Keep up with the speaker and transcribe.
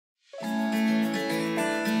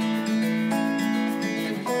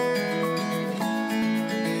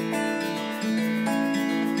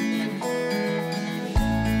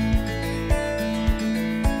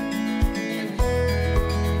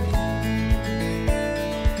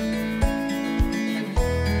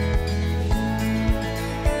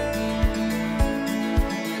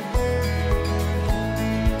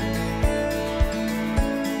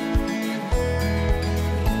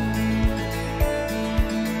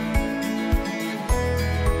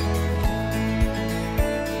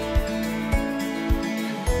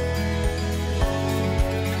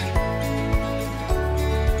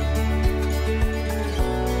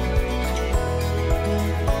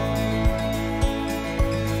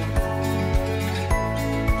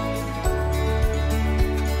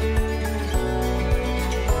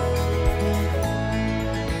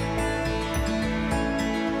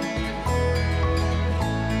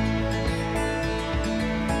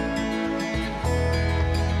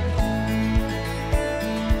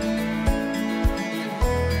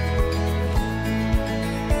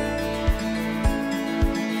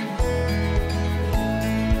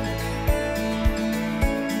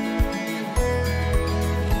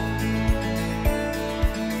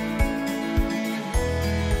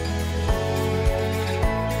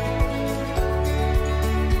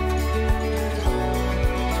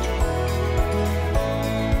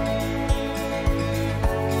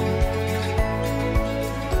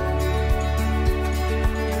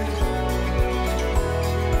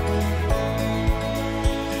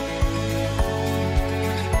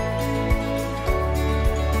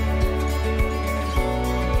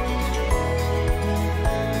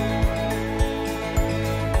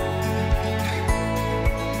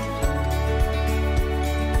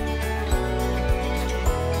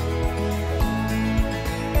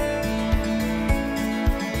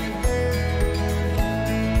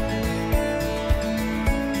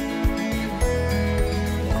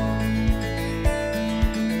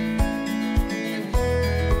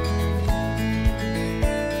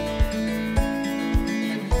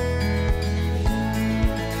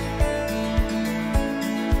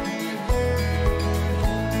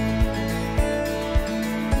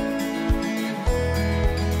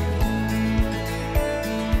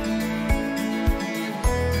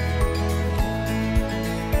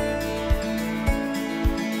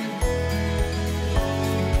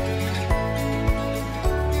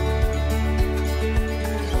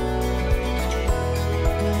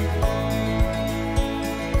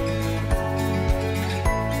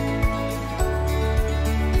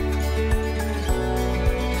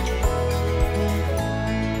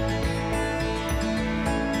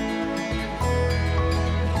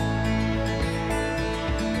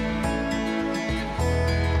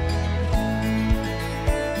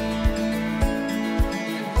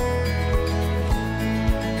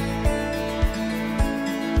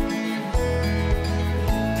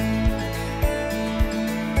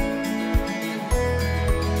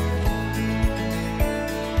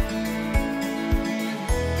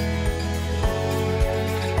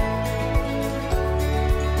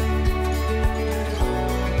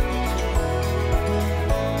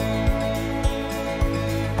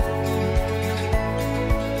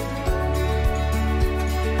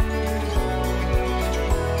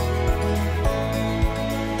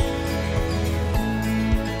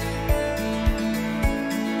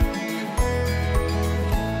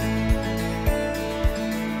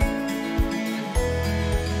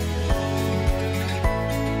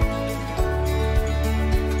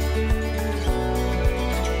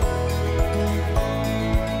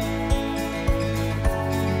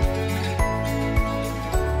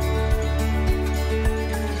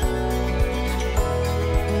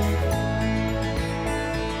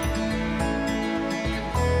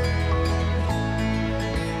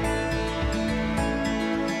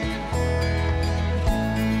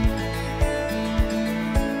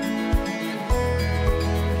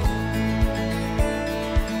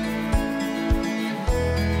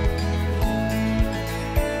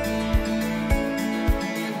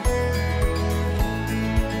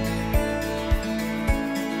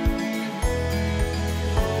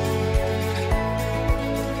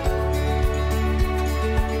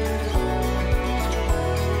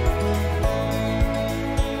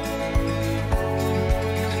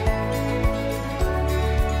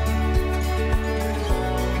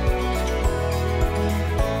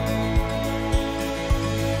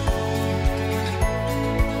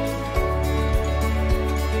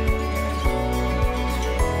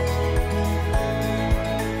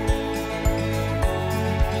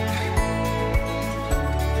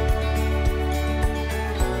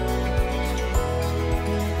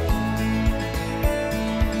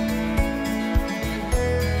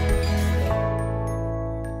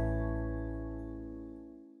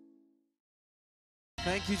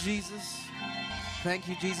Thank you, Jesus. Thank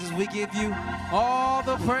you, Jesus. We give you all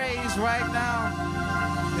the praise right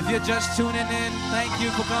now. If you're just tuning in, thank you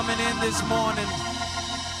for coming in this morning.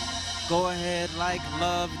 Go ahead, like,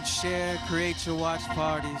 love, and share. Create your watch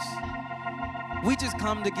parties. We just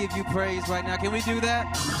come to give you praise right now. Can we do that?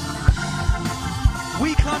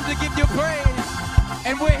 We come to give you praise,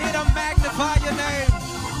 and we're here to magnify your name.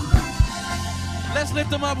 Let's lift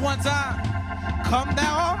them up one time. Come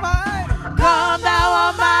thou Almighty. Come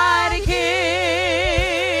thou Almighty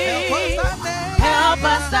King. Help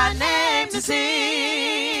us thy name to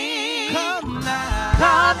sing. Come now.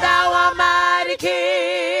 Come thou Almighty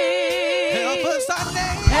King. Help us thy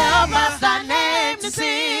name. Help us thy name to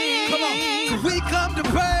sing. Come on. So we come to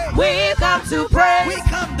pray. We've come to praise. We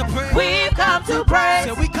come to pray. We've come to praise.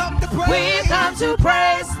 So we come to pray. We've come to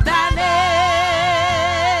praise thy name.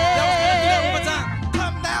 One more time.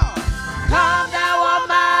 Come now. Come thou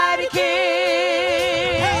Almighty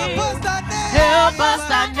King. Help us thy name. Help us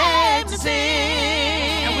thy name to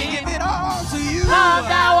sing. And we give it all to you. Come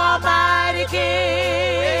thou Almighty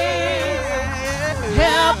King.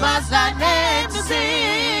 Help us thy name to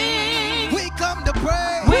sing. We come to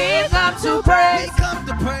pray. We've come to praise. We come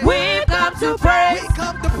to pray. We've come to praise. We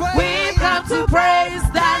come to pray. We've come to praise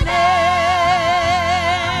thy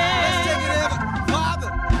name. Let's take it ever. Father.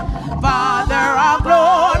 Father all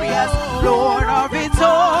glorious, Lord all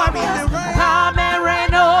victorious, come and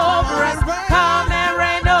reign over us, come and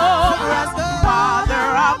reign over us. Father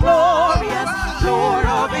all glorious, Lord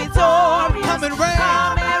all victorious, Come and reign.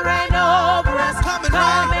 come and reign over us, Come and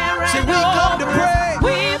come reign. and reign Say, we come to over pray. us.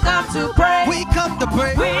 We've come to pray. We come to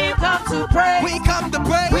pray. We've come to pray. We come to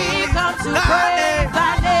pray. We've come to Thy pray. name.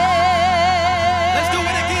 Thy name. Let's do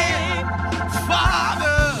it again.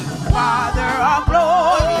 Father. Father all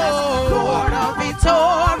glorious, Lord all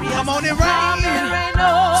victorious. Come on and Come reign. and reign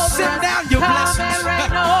over Sit us. down, your Come blessings. and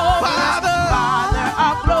reign over Father. us. Father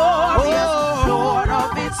all glorious, Oh. Lord all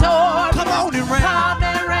victorious. Come on and reign. Come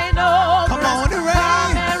and reign over Come us. on and reign.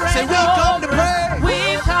 Come and reign Say, we come to over pray. us.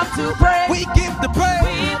 We've come to pray. We give the praise.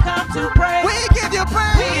 We've come to pray. We give you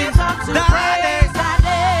praise. We've come to Thy praise name. thy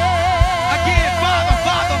name. Again, Father,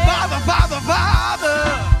 Father, Father, Father, Father.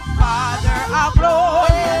 Father all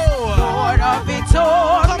glorious, Oh. Lord all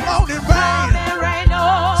victorious. Come on and Come reign. and reign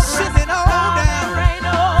over us. Sitting on Come down. and reign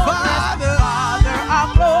over us. Father. Father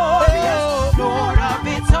all glorious, Oh. Lord all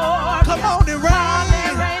victorious. Come on and Come and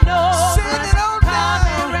reign. reign over Sitting us. on Come down.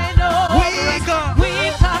 and reign over We us. come.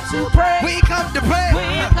 We've come to pray. We come to pray.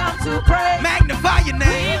 We've come to pray. Magnify your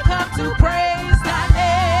name. We've come to praise thy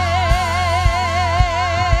name.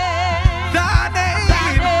 Thy name.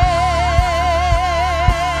 Thy name.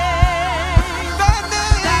 Thy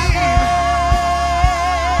name.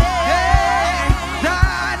 Hey,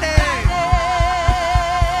 thy name.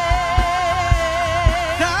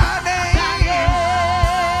 Thy name.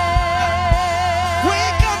 We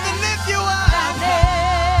come to lift you up.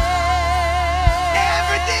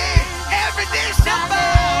 Every day shall bow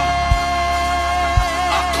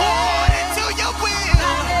according to your will.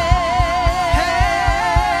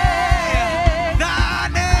 Hey, thy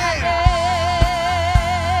name.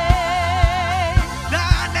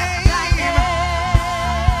 Thy name.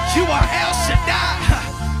 You are El Shaddai.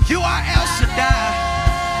 You are El Shaddai.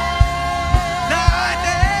 Thy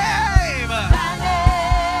name.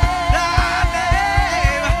 Thy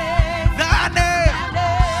name. Thy name.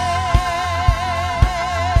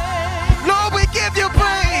 Lord, we give you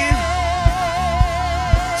praise.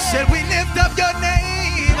 Said we lift up your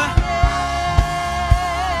name.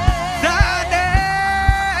 Thy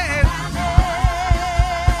name.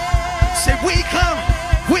 Said we come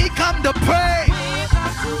to pray.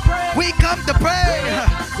 We come to pray.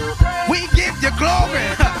 We give you glory.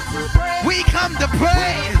 We come to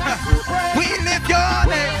pray. We lift your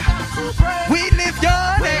name. We lift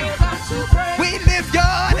your name. We lift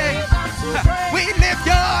your name. We lift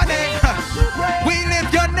your name. We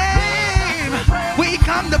lift your name. We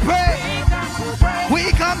come to pray.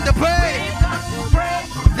 We come to pray.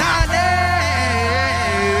 Thy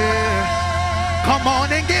name. Come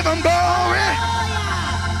on and give him glory.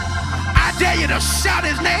 I dare you to shout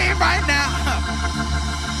his name right now.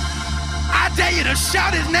 I dare you to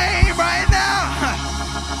shout his name right now.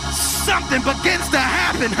 Something begins to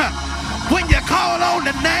happen when you call on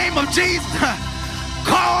the name of Jesus.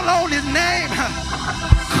 Call on his name.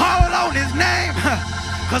 Call on his name.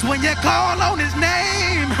 Because when you call on his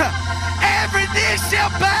name, every knee shall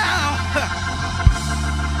bow.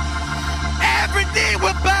 Every knee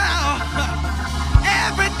will bow.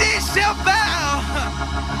 Every knee shall bow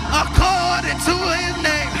according to his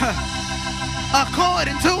name.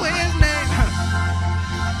 According to his name.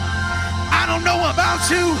 I don't don't know about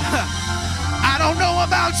you. I don't know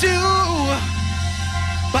about you.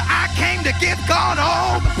 But I came to give God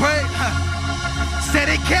all the praise. Said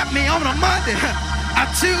he kept me on a Monday, a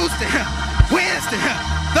Tuesday, Wednesday,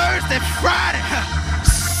 Thursday, Friday,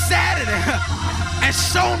 Saturday, and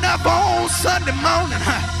shown up on Sunday morning.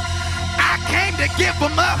 I came to give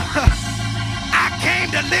him up. I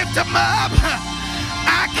came to lift him up.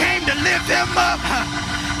 I came to lift him up.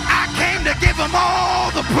 I came to give him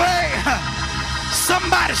all the praise.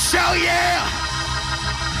 Somebody shout yeah.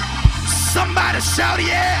 Somebody shout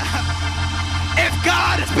yeah. If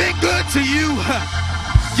God has been good to you,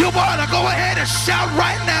 you want to go ahead and shout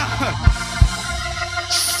right now.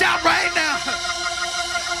 Shout right now.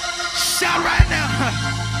 Shout right now.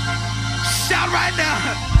 Shout right now.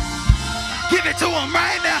 Give it to him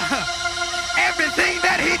right now. Everything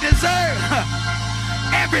that he deserves.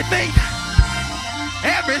 Everything.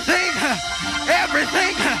 Everything.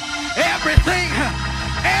 Everything. Everything.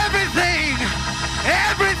 Everything.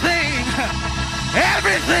 Everything.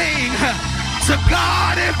 Everything. To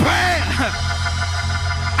God in prayer.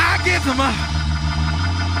 I give them up.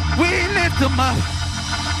 We lift them up.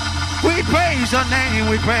 We praise your name.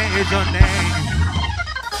 We praise your name.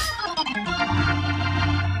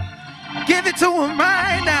 Give it to him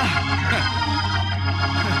right now.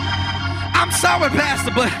 I'm sorry,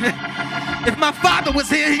 Pastor, but if my father was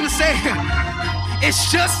here, he would say,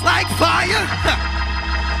 it's just like fire.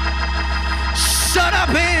 Shut up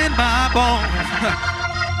in my bones.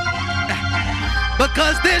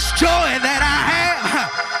 Because this joy that I have,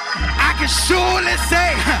 I can surely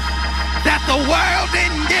say that the world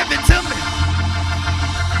didn't give it to me.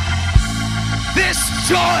 This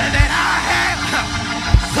joy that I have,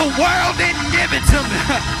 the world didn't give it to me.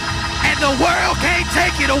 And the world can't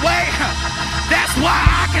take it away. That's why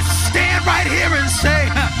I can stand right here and say,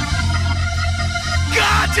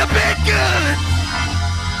 God, you've been good.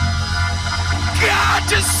 God,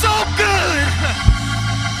 you're so good.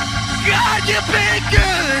 God, you've been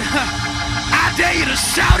good. I dare you to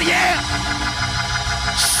shout yeah.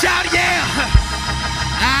 Shout yeah.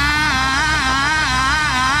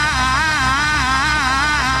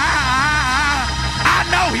 I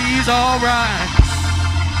know he's all right.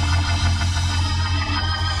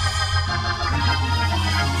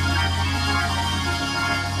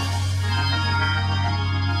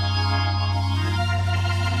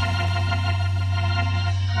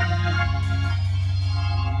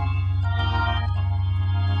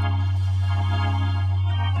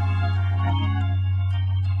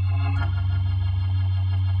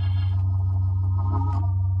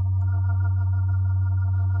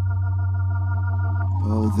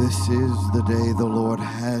 This is the day the Lord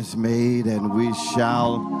has made, and we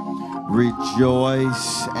shall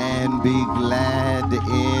rejoice and be glad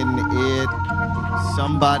in it.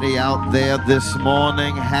 Somebody out there this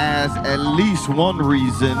morning has at least one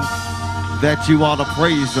reason that you ought to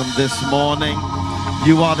praise him this morning.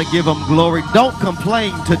 You ought to give him glory. Don't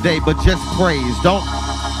complain today, but just praise. Don't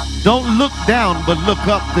look down, but look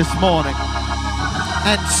up this morning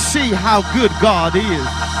and see how good God is.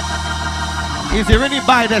 Is there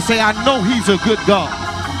anybody that say, I know he's a good God?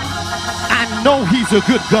 I know he's a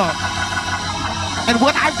good God. And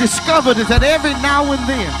what I've discovered is that every now and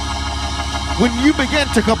then, when you begin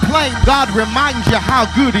to complain, God reminds you how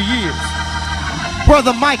good he is.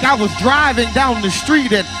 Brother Mike, I was driving down the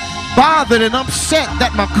street and bothered and upset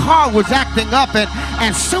that my car was acting up, and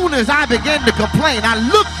as soon as I began to complain, I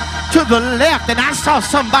looked to the left and I saw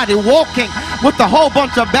somebody walking with a whole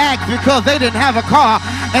bunch of bags because they didn't have a car.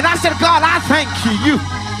 And I said, God, I thank you.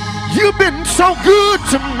 You've been so good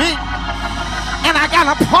to me. And I got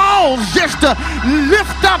to pause just to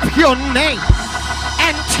lift up your name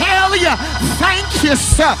and tell you, thank you,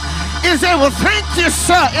 sir. Is there a thank you,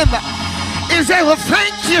 sir? Is there a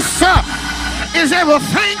thank you, sir? Is there a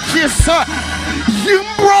thank you, sir? You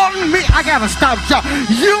brought me. I got to stop, y'all.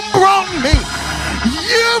 You brought me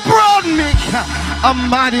a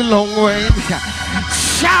mighty long way.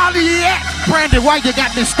 Shout yeah. Brandy, why you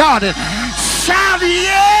got me started? Shout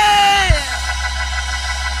yeah.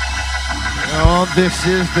 Oh, this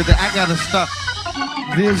is the day. I gotta stop.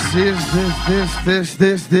 This is the day.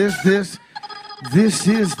 This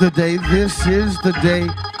is the day.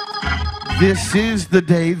 This is the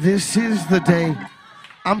day. This is the day.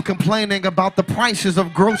 I'm complaining about the prices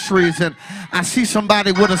of groceries, and I see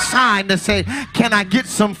somebody with a sign that say, can I get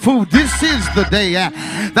some food? This is the day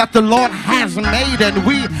that the Lord has made, and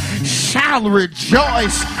we shall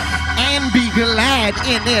rejoice and be glad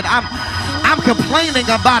in it. I'm complaining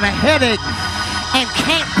about a headache and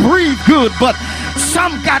can't breathe good, but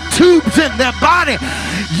some got tubes in their body.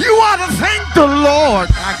 You ought to thank the Lord.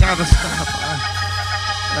 I gotta stop.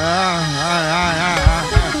 I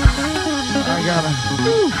gotta.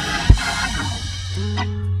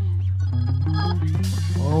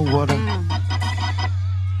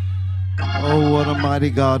 Oh, what a mighty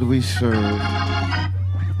God we serve.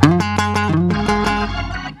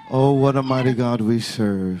 Oh, what a mighty God we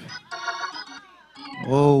serve.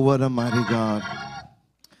 Oh, what a mighty God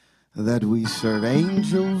that we serve.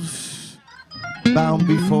 Angels bow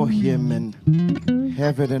before him and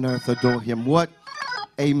heaven and earth adore him. What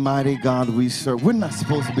a mighty God we serve. We're not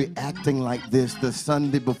supposed to be acting like this the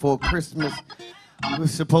Sunday before Christmas. We're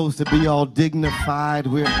supposed to be all dignified.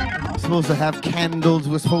 We're supposed to have candles.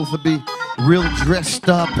 We're supposed to be real dressed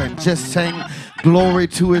up and just saying glory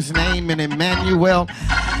to his name and Emmanuel.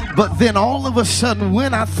 But then all of a sudden,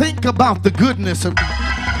 when I think about the goodness of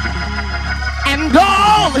and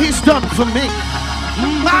all he's done for me,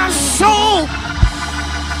 my soul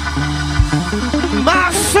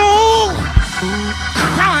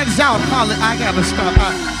cries out, hallelujah. I gotta stop.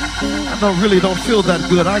 I really don't feel that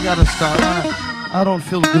good. I gotta stop. I don't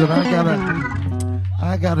feel good.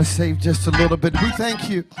 I gotta save just a little bit. We thank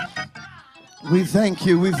you. We thank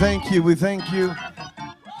you. We thank you. We thank you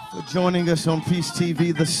for joining us on Peace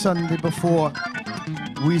TV the Sunday before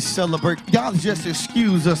we celebrate. God, just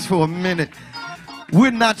excuse us for a minute.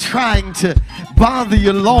 We're not trying to bother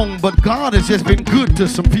you long, but God has just been good to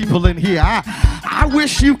some people in here. I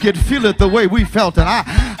wish you could feel it the way we felt it. I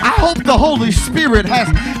hope the Holy Spirit has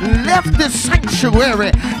left this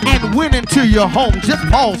sanctuary and went into your home. Just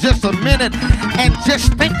pause just a minute and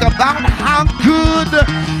just think about how good,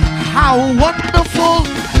 how wonderful,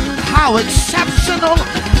 how exceptional,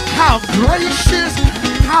 how gracious,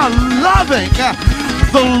 how loving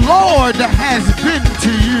the Lord has been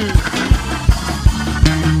to you.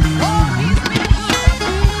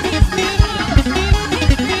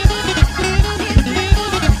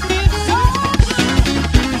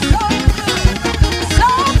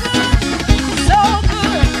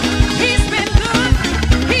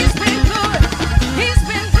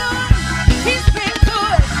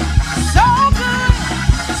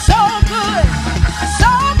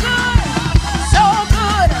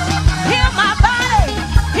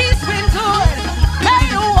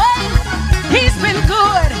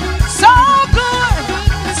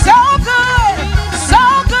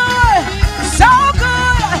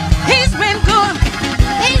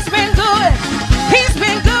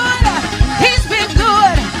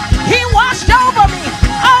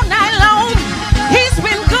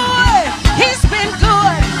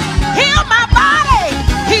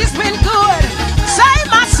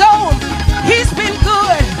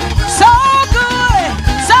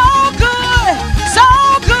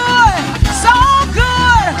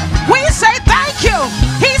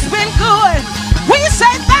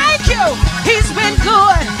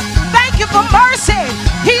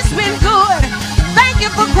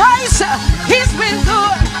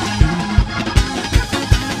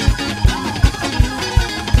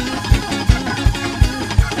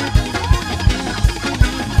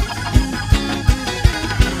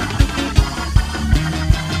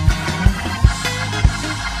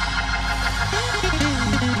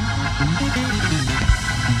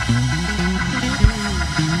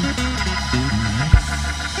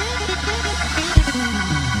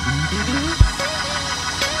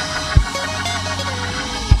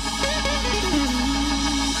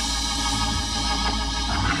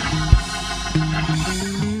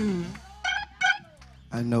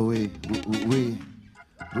 I know we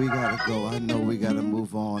gotta go. I know we gotta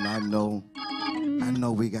move on. I know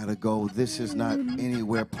we gotta go. This is not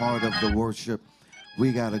anywhere part of the worship.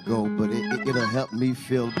 We gotta go, but it'll help me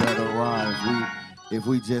feel better, if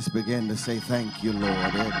we just begin to say thank you, Lord.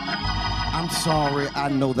 I'm sorry, I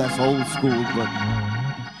know that's old school, but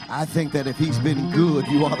I think that if he's been good,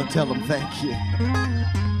 you ought to tell him thank you.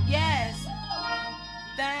 Yes.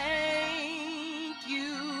 Thank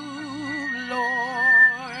you,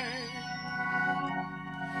 Lord.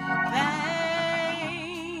 Thank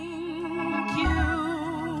you,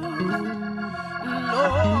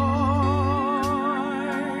 Lord.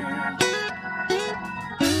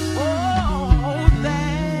 Oh,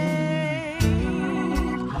 thank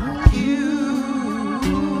you,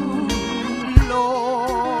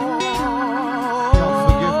 Lord. Y'all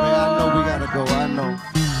forgive me. I know we gotta go. I know.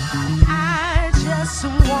 I just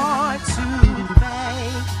want to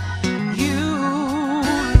thank you,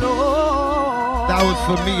 Lord. That was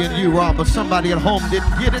for me and you, Rob, but somebody at home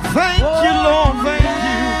didn't get it. Thank you, Lord. Thank you.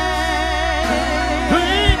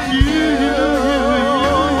 Thank you, Lord.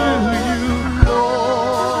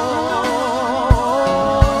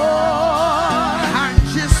 I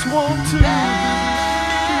just want to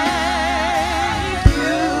thank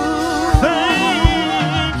you.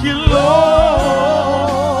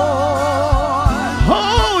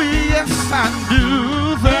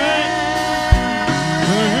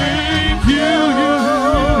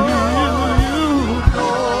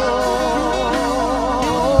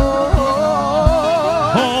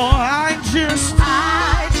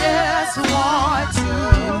 just want to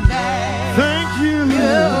Thank you.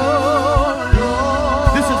 Lord.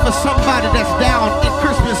 This is for somebody that's down in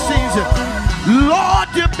Christmas season. Lord,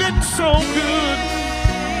 you've been so good.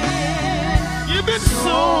 You've been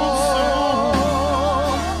so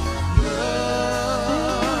good.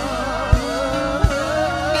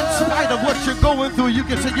 In spite of what you're going through, you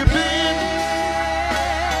can say you've been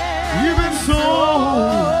so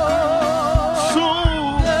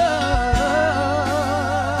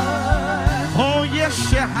oh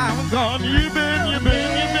yes you have gone. You've been so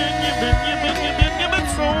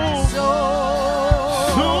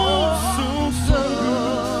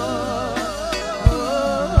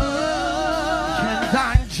and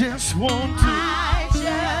I just want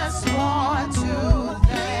to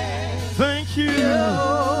thank you.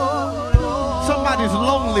 Somebody's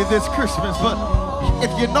lonely this Christmas, but if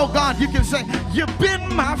you know God, you can say, you've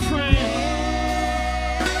been my friend.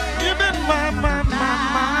 You've been my friend.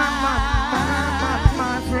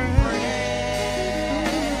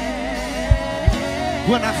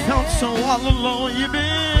 When I felt so all alone, you've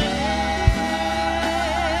been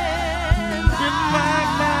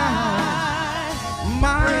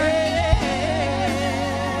my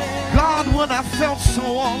God, when I felt so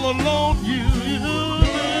all alone, you've been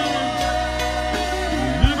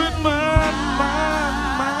my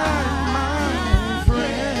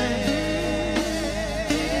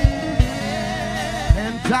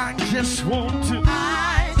I just want to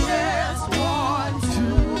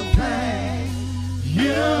thank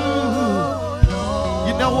you.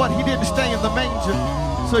 You know what? He didn't stay in the manger.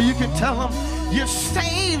 So you can tell him, you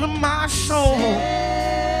saved my soul.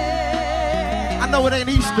 I know it ain't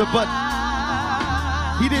Easter, but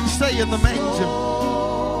he didn't stay in the manger.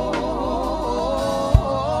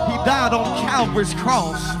 He died on Calvary's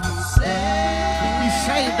cross. He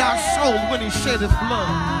saved our soul when he shed his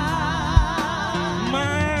blood.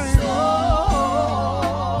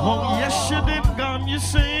 Oh, yes, you did, God. You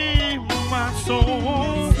saved my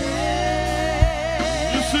soul.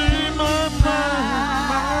 You saved my soul.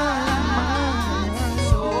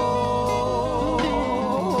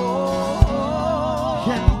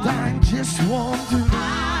 And I just want to.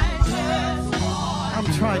 I'm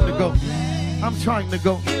trying to go. I'm trying to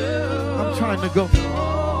go. I'm trying to go.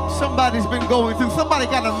 Somebody's been going through. Somebody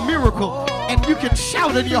got a miracle. And you can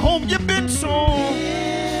shout in your home, you've been so.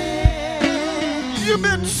 You've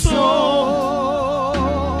been so,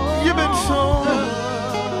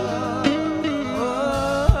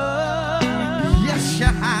 yes you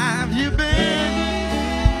have, you've been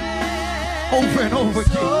over and over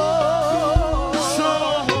again,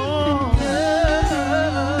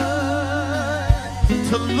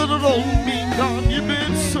 to little old me, God, you've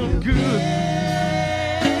been so good,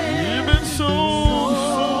 you've been so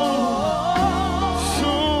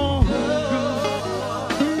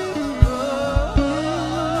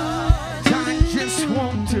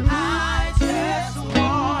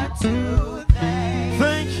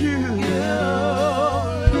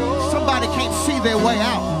their way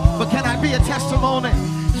out, but can I be a testimony?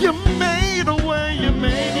 You made a way, you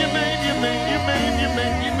made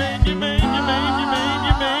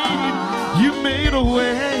a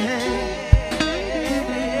way.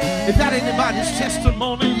 Is that anybody's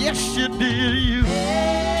testimony? Yes, you did. You.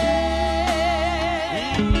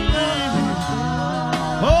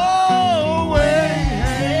 Oh, way.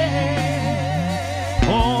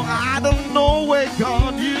 Oh, I don't know where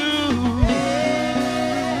God you.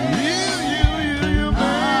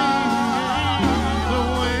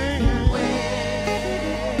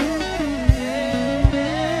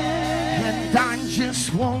 I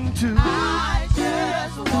just want to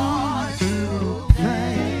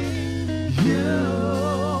thank you.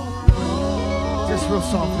 Just real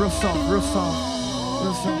soft, real soft, real soft,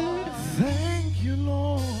 real soft. Thank you,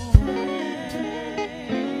 Lord.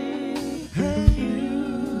 Thank you,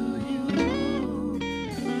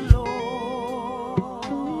 Lord.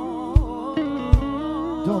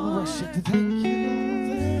 Don't rush it to thank you.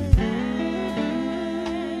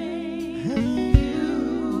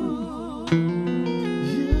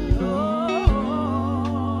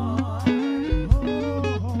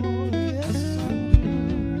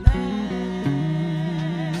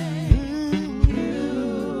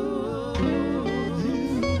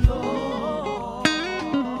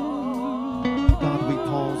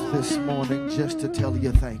 This morning just to tell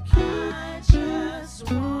you thank you.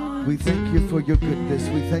 We thank you for your goodness.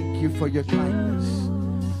 We thank you for your kindness.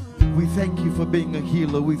 We thank you for being a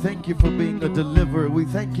healer. We thank you for being a deliverer. We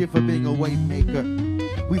thank you for being a way maker.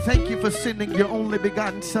 We thank you for sending your only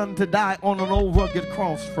begotten Son to die on an old rugged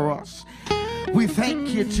cross for us. We thank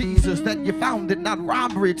you, Jesus, that you found it not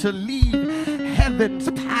robbery to leave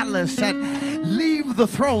heaven's palace palace and leave the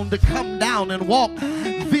throne to come down and walk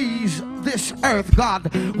this earth,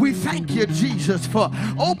 God. We thank you, Jesus, for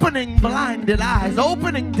opening blinded eyes,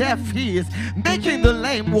 opening deaf ears, making the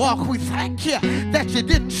lame walk. We thank you that you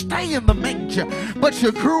didn't stay in the manger, but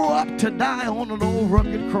you grew up to die on an old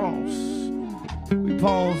rugged cross. We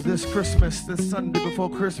pause this Christmas, this Sunday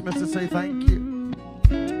before Christmas, to say thank you.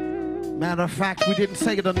 Matter of fact, we didn't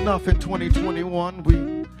say it enough in 2021.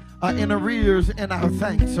 We are in arrears in our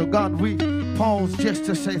thanks. So God, we pause just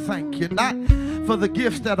to say thank you. Not for the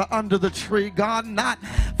gifts that are under the tree, God, not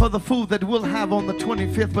for the food that we'll have on the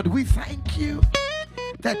 25th, but we thank you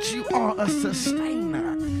that you are a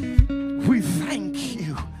sustainer. We thank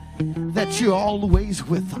you that you're always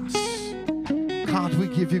with us. God, we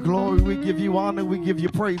give you glory, we give you honor, we give you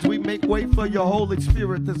praise. We make way for your Holy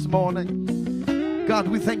Spirit this morning. God,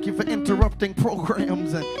 we thank you for interrupting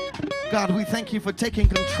programs, and God, we thank you for taking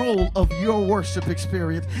control of your worship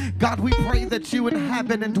experience. God, we pray that you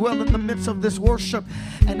inhabit and dwell in the midst of this worship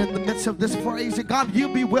and in the midst of this praise. And God,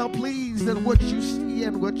 you be well pleased in what you see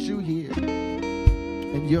and what you hear.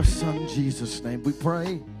 In your Son, Jesus' name, we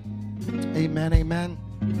pray. Amen, amen,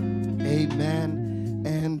 amen,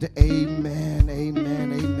 and amen,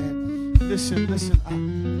 amen, amen.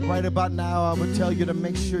 Listen, right about now, I would tell you to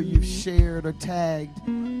make sure you've shared or tagged,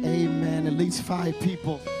 amen, at least 5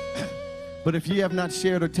 people. But if you have not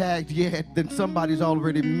shared or tagged yet, then somebody's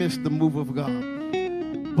already missed the move of God.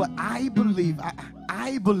 But I believe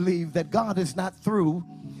that God is not through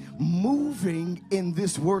moving in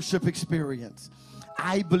this worship experience.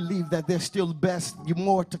 I believe that there's still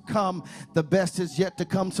more to come. The best is yet to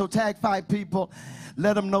come. So tag 5 people.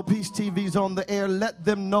 Let them know Peace TV's on the air. Let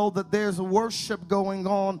them know that there's worship going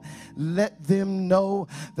on. Let them know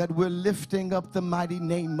that we're lifting up the mighty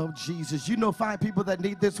name of Jesus. You know 5 people that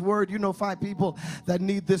need this word. You know 5 people that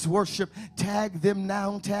need this worship. Tag them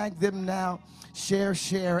now. Tag them now. Share,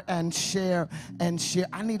 share, and share, and share.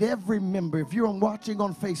 I need every member. If you're watching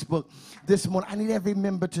on Facebook this morning, I need every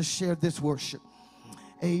member to share this worship.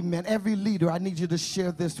 Amen. Every leader, I need you to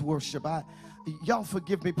share this worship. Y'all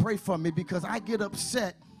forgive me, pray for me, because I get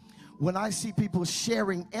upset when I see people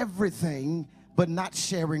sharing everything but not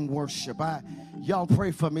sharing worship. Y'all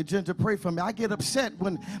pray for me. Ginger, pray for me. I get upset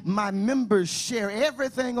when my members share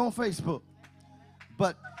everything on Facebook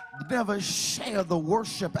but never share the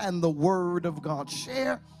worship and the word of God.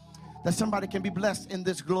 Share that somebody can be blessed in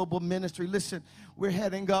this global ministry. Listen, we're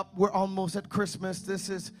heading up. We're almost at Christmas. This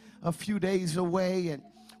is a few days away, and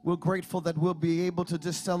we're grateful that we'll be able to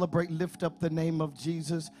just celebrate, lift up the name of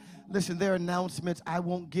Jesus. Listen, there are announcements. I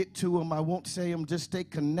won't get to them. I won't say them. Just stay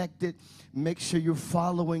connected. Make sure you're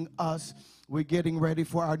following us. We're getting ready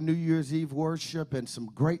for our New Year's Eve worship, and some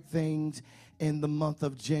great things in the month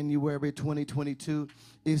of January 2022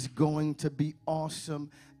 is going to be awesome.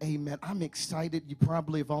 Amen. I'm excited. You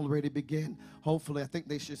probably have already begun. Hopefully, I think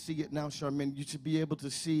they should see it now, Charmaine. You should be able to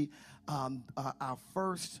see our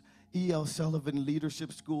first E.L. Sullivan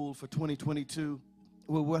Leadership School for 2022.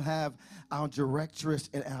 We will have our directress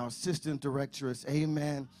and our assistant directress,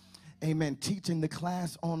 amen, teaching the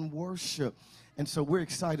class on worship. And so we're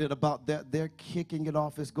excited about that. They're kicking it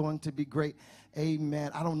off. It's going to be great.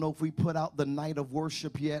 Amen. I don't know if we put out the night of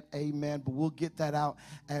worship yet. Amen. But we'll get that out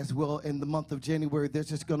as well in the month of January. There's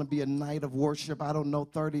just going to be a night of worship. I don't know,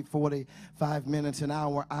 30, 45 minutes, an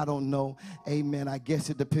hour. I don't know. Amen. I guess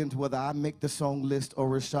it depends whether I make the song list or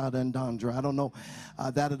Rashada and Dondra. I don't know.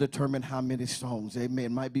 That'll determine how many songs. Amen.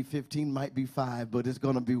 It might be 15, might be 5, but it's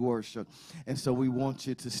going to be worship. And so we want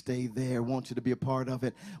you to stay there. Want you to be a part of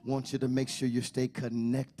it. Want you to make sure you stay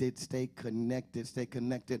connected. Stay connected. Stay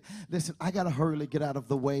connected. Listen, I got to hurry, get out of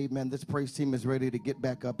the way, man. This praise team is ready to get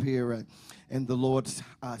back up here, and the Lord's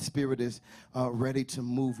Spirit is ready to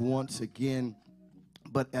move once again.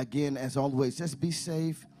 But again, as always, just be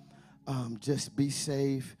safe. Just be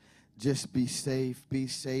safe. Just be safe. Be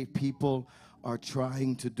safe. People are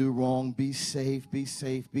trying to do wrong. Be safe. Be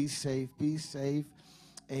safe. Be safe. Be safe.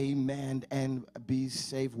 Amen. And be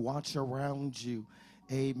safe. Watch around you.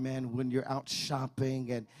 Amen. When you're out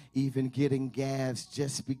shopping and even getting gas,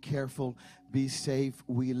 just be careful. Be safe.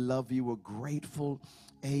 We love you. We're grateful,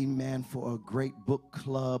 amen, for a great book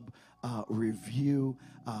club review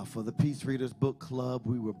for the Peace Readers Book Club.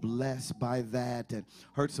 We were blessed by that and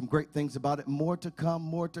heard some great things about it. More to come,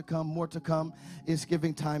 more to come, more to come. It's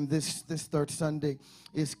giving time this third Sunday.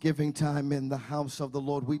 It's giving time in the house of the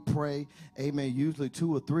Lord. We pray, amen. Usually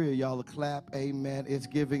 2 or 3 of y'all will clap, amen. It's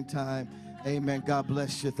giving time. Amen. God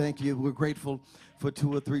bless you. Thank you. We're grateful for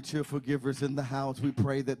 2 or 3 cheerful givers in the house. We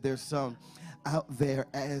pray that there's some out there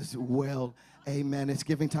as well. Amen. It's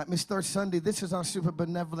giving time. It's third Sunday. This is our super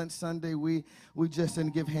benevolent Sunday. We just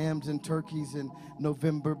didn't give hams and turkeys in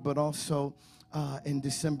November, but also in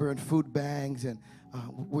December, and food bags. And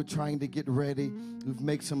we're trying to get ready. We've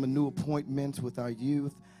made some new appointments with our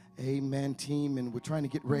youth. Amen, team. And we're trying to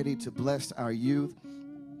get ready to bless our youth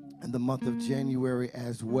in the month of January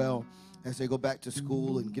as well, as they go back to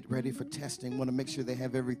school and get ready for testing. Want to make sure they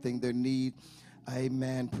have everything they need.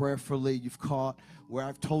 Amen. Prayerfully, you've caught where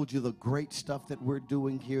I've told you the great stuff that we're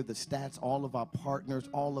doing here, the stats, all of our partners,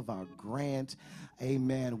 all of our grants.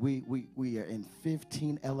 Amen. We are in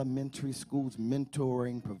 15 elementary schools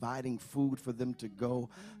mentoring, providing food for them to go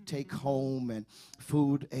take home, and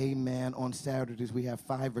food, amen. On Saturdays, we have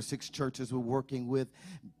 5 or 6 churches we're working with,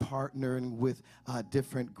 partnering with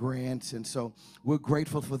different grants. And so we're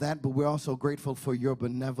grateful for that, but we're also grateful for your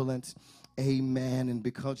benevolence. Amen. And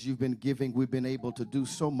because you've been giving, we've been able to do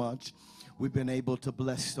so much. We've been able to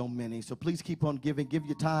bless so many. So please keep on giving. Give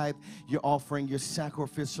your tithe, your offering, your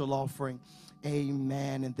sacrificial offering.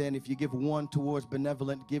 Amen. And then if you give 1 towards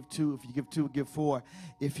benevolent, give 2. If you give 2, give 4.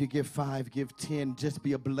 If you give 5, give 10. Just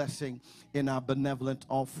be a blessing in our benevolent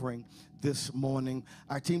offering this morning.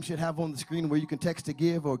 Our team should have on the screen where you can text to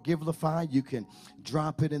give or Givelify. You can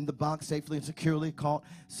drop it in the box safely and securely. Caught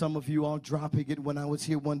some of you all dropping it when I was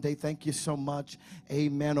here one day. Thank you so much.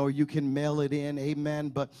 Amen. Or you can mail it in. Amen.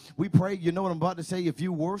 But we pray, you know what I'm about to say, if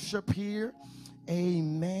you worship here,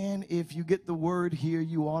 amen. If you get the word here,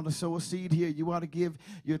 you ought to sow a seed here. You ought to give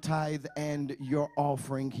your tithe and your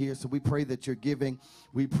offering here. So we pray that you're giving.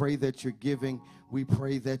 We pray that you're giving. We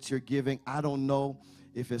pray that you're giving. I don't know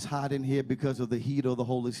if it's hot in here because of the heat or the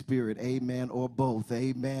Holy Spirit. Amen. Or both.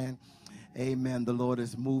 Amen. Amen. The Lord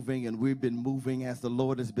is moving, and we've been moving as the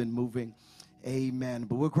Lord has been moving. Amen.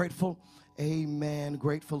 But we're grateful. Amen.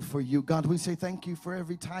 Grateful for you. God, we say thank you for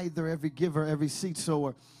every tither, every giver, every seed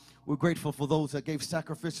sower. We're grateful for those that gave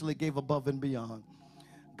sacrificially, gave above and beyond.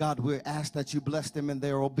 God, we ask that you bless them in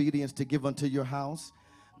their obedience to give unto your house.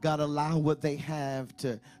 God, allow what they have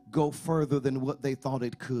to go further than what they thought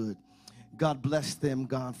it could. God, bless them,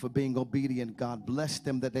 God, for being obedient. God, bless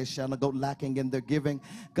them that they shall not go lacking in their giving.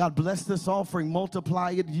 God, bless this offering,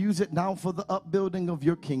 multiply it, use it now for the upbuilding of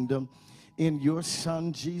your kingdom. In your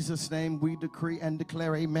Son, Jesus' name, we decree and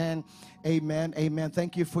declare, amen, amen, amen.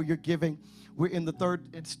 Thank you for your giving. We're in the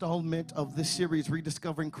 3rd installment of this series,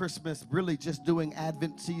 Rediscovering Christmas, really just doing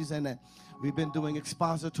Advent season, and we've been doing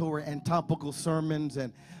expository and topical sermons,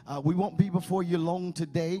 and we won't be before you long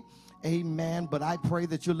today, amen, but I pray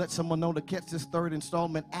that you'll let someone know to catch this 3rd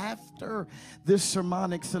installment after this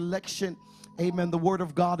sermonic selection. Amen. The Word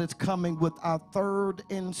of God is coming with our 3rd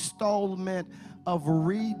installment of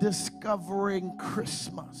Rediscovering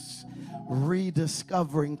Christmas.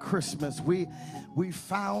 Rediscovering Christmas. We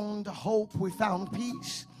found hope, we found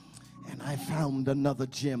peace, and I found another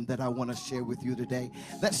gem that I want to share with you today.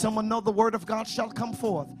 Let someone know the Word of God shall come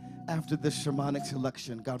forth after this sermonic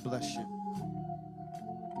selection. God bless you.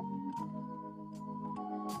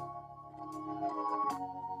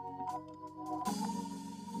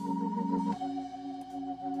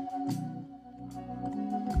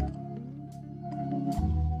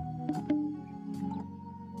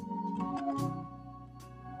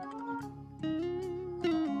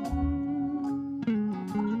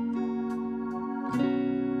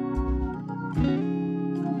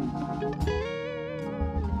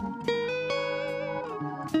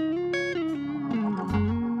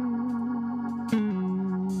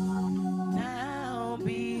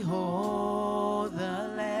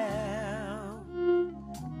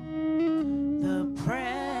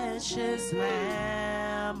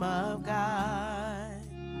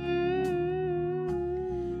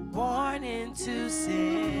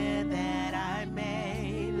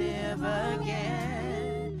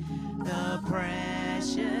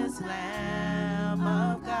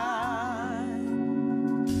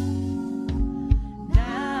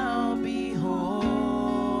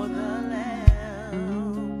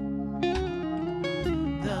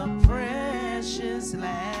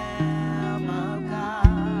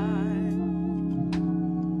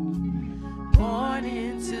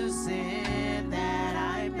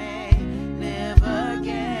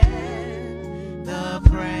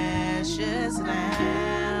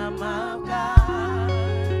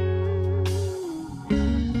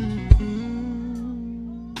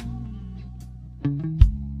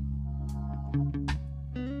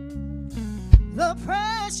 The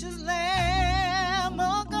precious Lamb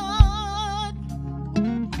of God,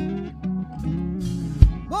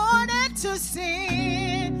 born into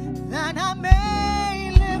sin that I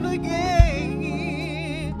may live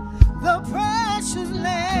again. The precious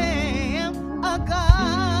Lamb of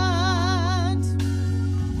God,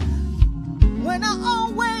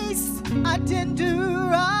 when I didn't do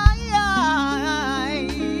right.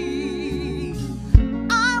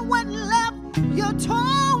 I went left, you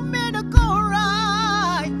told me to go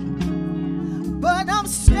right. But I'm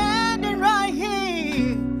standing right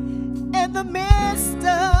here in the midst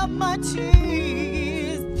of my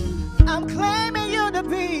tears. I'm claiming you to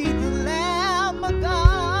be the Lamb of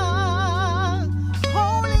God.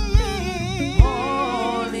 Holy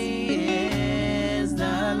is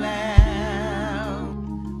the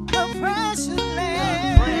Lamb, the precious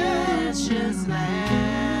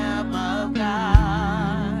Lamb of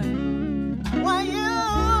God. Why you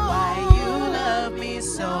love me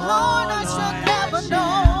so, Lord, I should never know.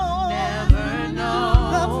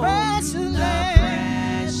 The precious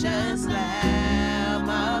Lamb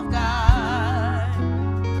of God.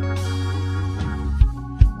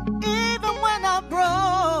 Even when I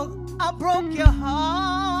broke your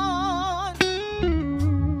heart.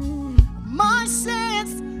 My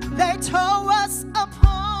sins, they tore us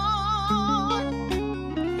apart.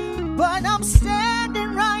 But I'm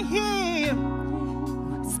standing right here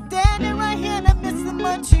in the midst of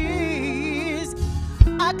my tears.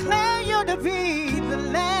 I claim you to be the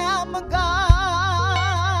Lamb of God.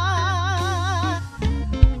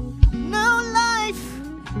 New life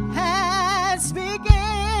has begun.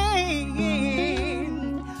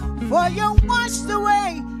 For you washed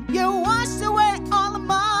away all of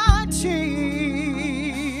my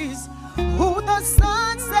tears. Who the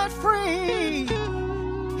Son set free,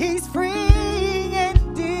 he's free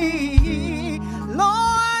indeed.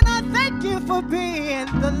 Lord, I thank you for being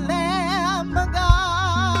the Lamb of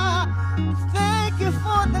God. Thank you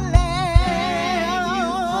for the Lamb.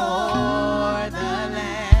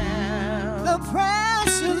 The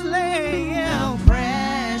precious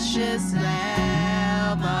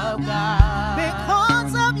Lamb of God.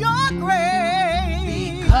 Because of your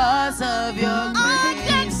grace, I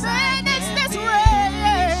can say this race.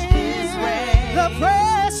 The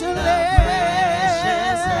precious Lamb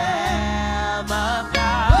of God.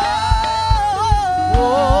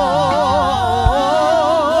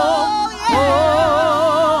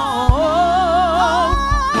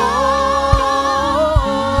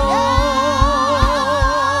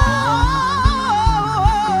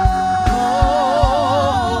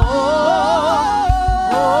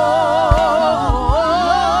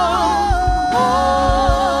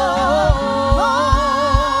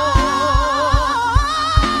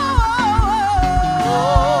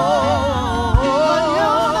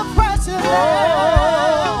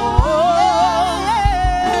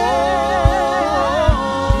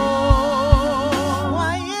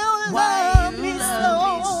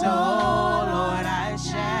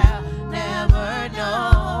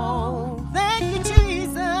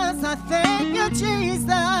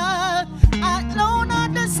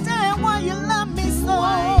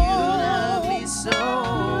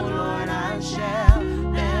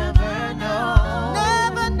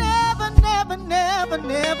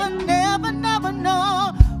 Never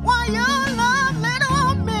know why you love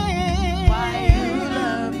little me. Why you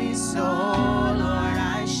love me so, Lord,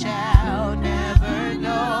 I shall never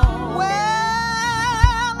know.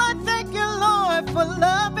 Well, I thank you, Lord, for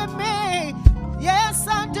loving me. Yes,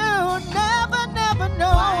 I do. Never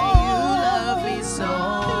know why you love me so,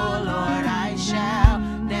 Lord, I shall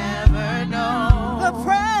never know. The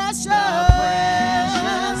precious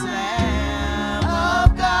Lamb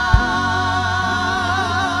of God.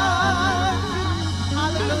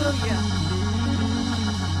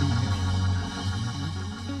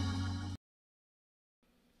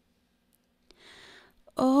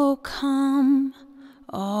 Oh, come,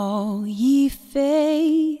 all ye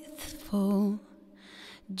faithful,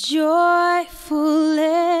 joyful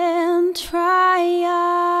and triumphant.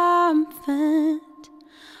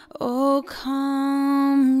 Oh,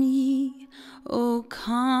 come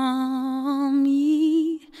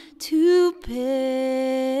ye to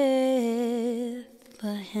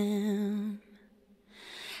Bethlehem.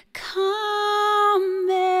 Come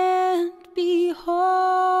and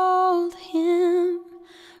behold him,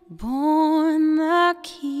 born the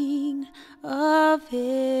King of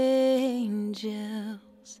angels.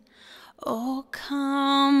 Oh,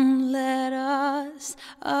 come, let us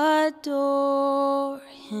adore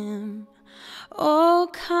him. Oh,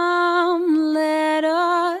 come, let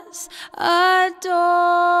us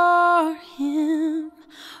adore him.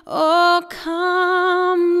 Oh,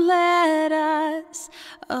 come, let us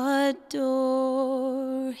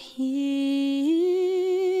adore him.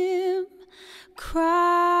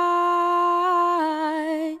 Christ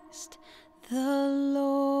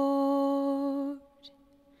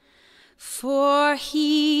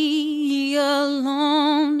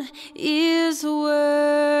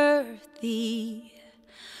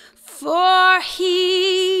For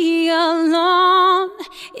he alone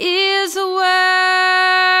is worthy.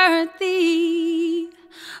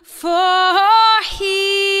 For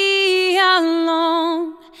he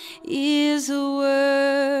alone is worthy.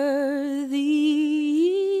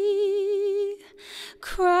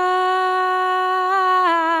 Christ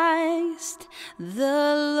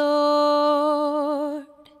the Lord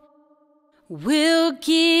will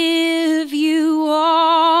give you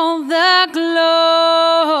all the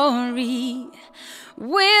glory.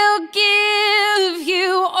 Will give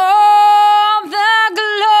you all the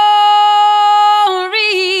glory.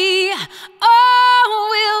 Oh,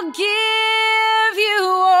 will give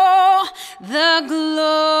you all the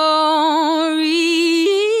glory.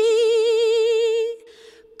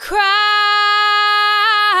 Christ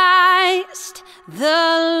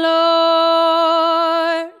the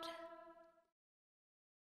Lord.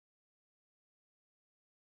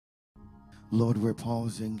 Lord, we're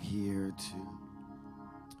pausing here to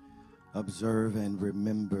observe and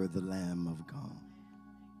remember the Lamb of God.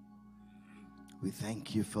 We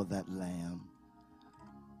thank you for that Lamb.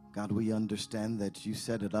 God, we understand that you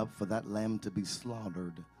set it up for that Lamb to be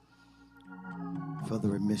slaughtered for the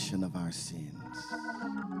remission of our sins.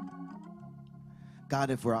 God,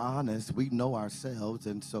 if we're honest, we know ourselves,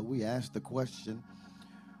 and so we ask the question,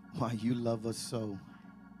 why you love us so?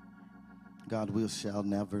 God, we shall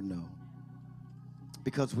never know.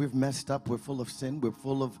 Because we've messed up, we're full of sin, we're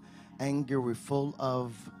full of anger, we're full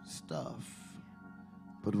of stuff.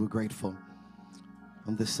 But we're grateful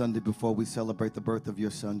on this Sunday before we celebrate the birth of your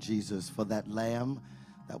son Jesus for that lamb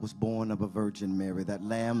that was born of a Virgin Mary, that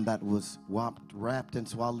lamb that was wrapped in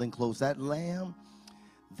swaddling clothes, that lamb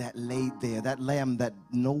that laid there, that lamb that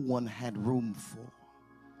no one had room for.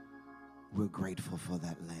 We're grateful for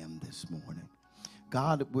that lamb this morning.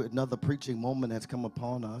 God, another preaching moment has come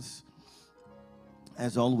upon us.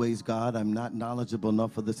 As always, God, I'm not knowledgeable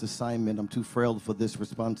enough for this assignment. I'm too frail for this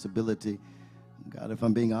responsibility. God, if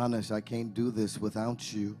I'm being honest, I can't do this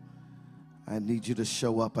without you. I need you to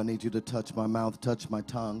show up. I need you to touch my mouth, touch my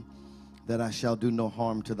tongue, that I shall do no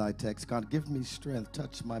harm to thy text. God, give me strength.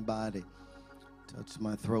 Touch my body. Touch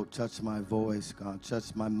my throat. Touch my voice, God.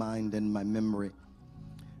 Touch my mind and my memory.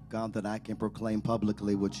 God, that I can proclaim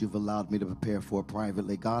publicly what you've allowed me to prepare for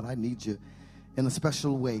privately. God, I need you in a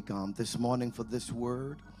special way, God, this morning for this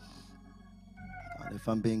word. God, if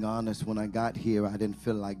I'm being honest, when I got here, I didn't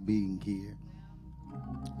feel like being here.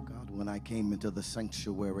 God, when I came into the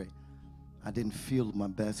sanctuary, I didn't feel my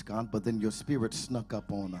best, God, but then your spirit snuck up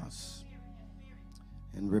on us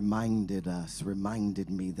and reminded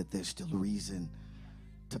me that there's still reason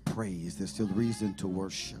to praise. There's still reason to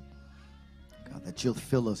worship. God, that you'll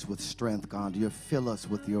fill us with strength, God. You'll fill us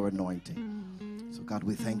with your anointing. So, God,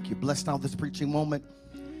 we thank you. Bless now this preaching moment.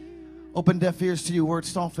 Open deaf ears to your word.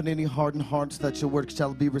 Soften any hardened hearts, that your word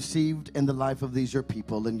shall be received in the life of these your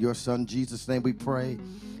people. In your son, Jesus' name we pray.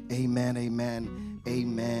 Amen, amen,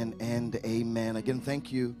 amen, and amen. Again,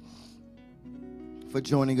 thank you for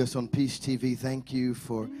joining us on Peace TV. Thank you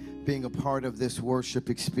for being a part of this worship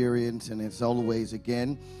experience. And as always,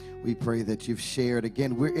 again, we pray that you've shared.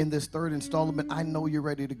 Again, we're in this third installment. I know you're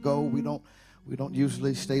ready to go. We don't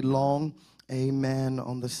usually stay long, amen,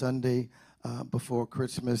 on the Sunday before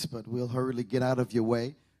Christmas, but we'll hurriedly get out of your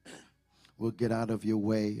way. We'll get out of your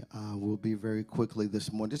way. We'll be very quickly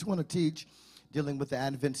this morning. Just want to teach, dealing with the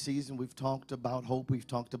Advent season. We've talked about hope. We've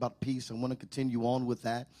talked about peace. I want to continue on with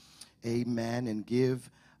that, amen, and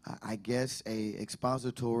give, I guess, a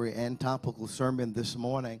expository and topical sermon this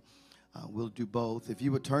morning. We'll do both. If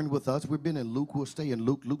you would turn with us, we've been in Luke. We'll stay in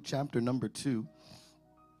Luke chapter number 2.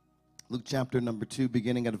 Luke chapter number 2,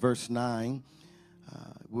 beginning at verse 9.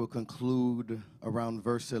 We'll conclude around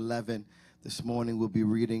verse 11. This morning we'll be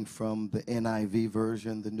reading from the NIV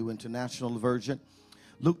version, the New International Version.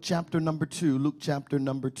 Luke chapter number 2, Luke chapter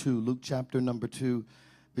number 2, Luke chapter number 2,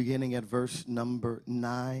 beginning at verse number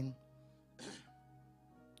 9.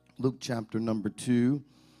 Luke chapter number 2.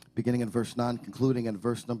 Beginning at verse 9, concluding at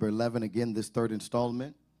verse number 11. Again, this third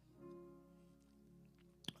installment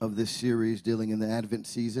of this series dealing in the Advent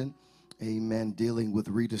season. Amen. Dealing with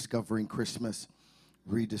rediscovering Christmas.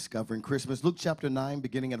 Rediscovering Christmas. Luke chapter 9,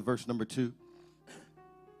 beginning at verse number 2.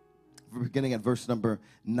 Beginning at verse number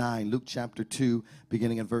 9. Luke chapter 2,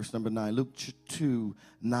 beginning at verse number 9. Luke 2,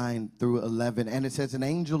 9 through 11. And it says, an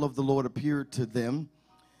angel of the Lord appeared to them,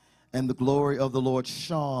 and the glory of the Lord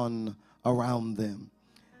shone around them.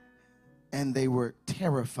 And they were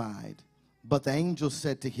terrified. But the angel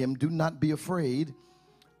said to him, do not be afraid.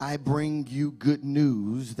 I bring you good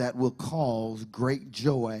news that will cause great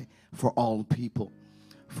joy for all people.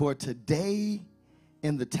 For today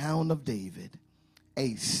in the town of David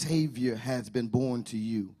a Savior has been born to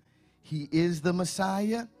you. He is the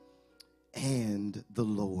Messiah and the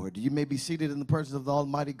Lord. You may be seated in the presence of the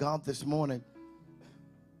Almighty God this morning.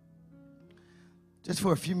 Just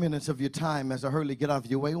for a few minutes of your time as I hurriedly get out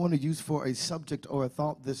of your way, I want to use for a subject or a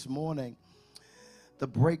thought this morning the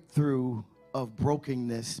breakthrough of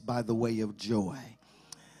brokenness by the way of joy.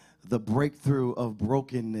 The breakthrough of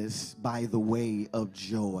brokenness by the way of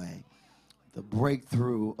joy. The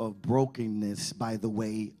breakthrough of brokenness by the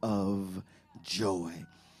way of joy.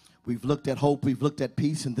 We've looked at hope, we've looked at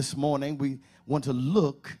peace, and this morning we want to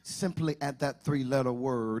look simply at that three-letter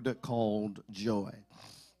word called joy.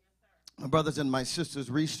 My brothers and my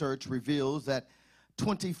sisters, research reveals that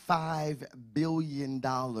 $25 billion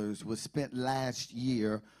was spent last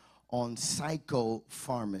year on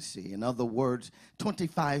psychopharmacy. In other words,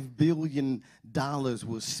 $25 billion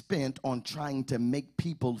was spent on trying to make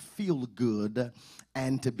people feel good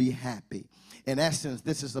and to be happy. In essence,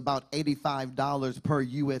 this is about $85 per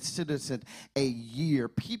U.S. citizen a year.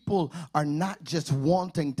 People are not just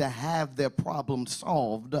wanting to have their problems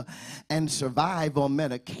solved and survive on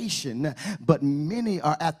medication, but many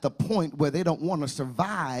are at the point where they don't want to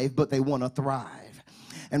survive, but they want to thrive.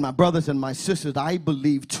 And my brothers and my sisters, I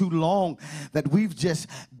believe too long that we've just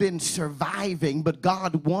been surviving, but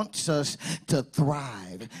God wants us to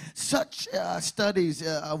thrive. Such studies,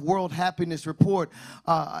 World Happiness Report,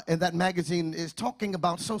 in that magazine is talking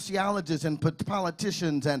about sociologists and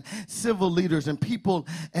politicians and civil leaders and people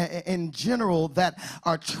in general that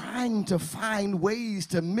are trying to find ways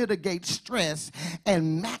to mitigate stress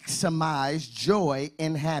and maximize joy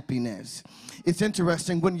and happiness. It's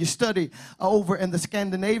interesting when you study over in the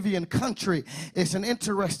Scandinavian country. It's an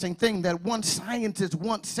interesting thing that one scientist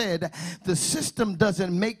once said, the system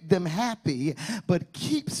doesn't make them happy, but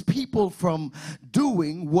keeps people from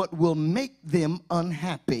doing what will make them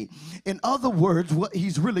unhappy. In other words, what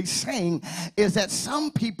he's really saying is that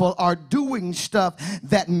some people are doing stuff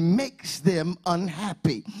that makes them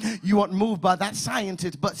unhappy. You aren't moved by that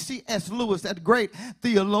scientist, but C.S. Lewis, that great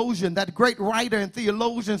theologian, that great writer and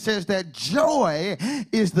theologian, says that joy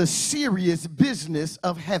is the serious business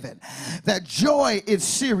of heaven. That joy is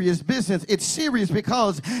serious business. It's serious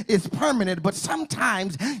because it's permanent, but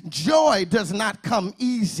sometimes joy does not come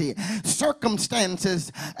easy.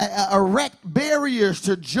 Circumstances erect barriers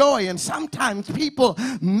to joy, and sometimes people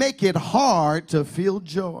make it hard to feel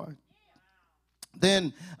joy.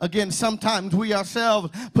 Then again, sometimes we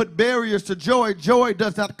ourselves put barriers to joy. Joy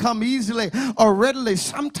does not come easily or readily.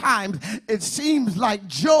 Sometimes it seems like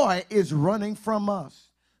joy is running from us.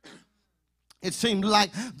 It seems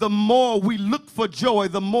like the more we look for joy,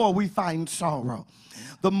 the more we find sorrow.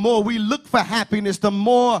 The more we look for happiness, the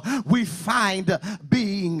more we find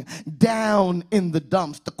being down in the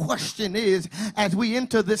dumps. The question is, as we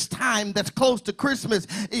enter this time that's close to Christmas,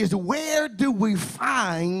 is where do we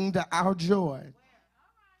find our joy?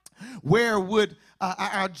 Where would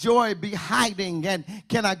our joy be hiding? And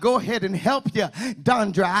can I go ahead and help you,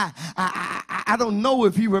 Dondra? I don't know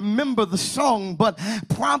if you remember the song, but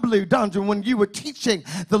probably, Dondra, when you were teaching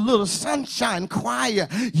the little sunshine choir,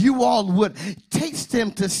 you all would taste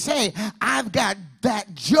him to say, I've got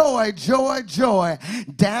that joy, joy, joy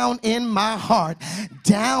down in my heart,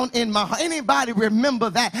 down in my heart. Anybody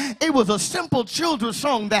remember that? It was a simple children's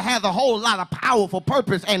song that had a whole lot of powerful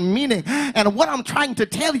purpose and meaning. And what I'm trying to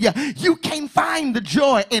tell you, you can't find the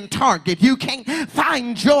joy in Target. You can't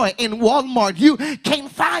find joy in Walmart. You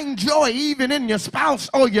can't find joy even in your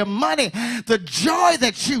spouse or your money. The joy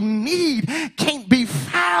that you need can't be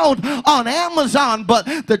found on Amazon, but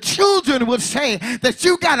the children would say that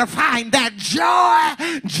you got to find that joy,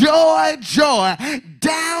 joy, joy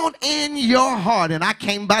down in your heart. And I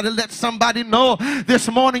came by to let somebody know this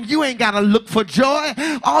morning, you ain't got to look for joy.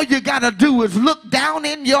 All you got to do is look down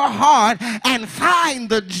in your heart and find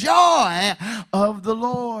the joy of the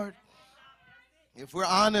Lord. If we're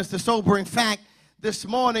honest, the sobering fact this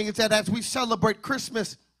morning is that as we celebrate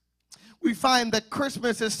Christmas, we find that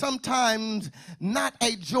Christmas is sometimes not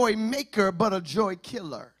a joy maker, but a joy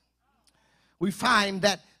killer. We find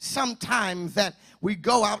that sometimes that we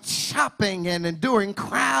go out shopping and enduring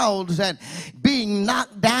crowds and being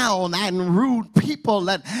knocked down and rude people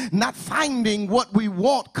and not finding what we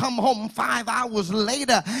want, come home 5 hours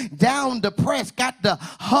later down depressed, got the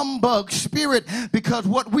humbug spirit, because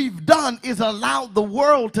what we've done is allowed the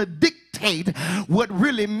world to dictate imitate what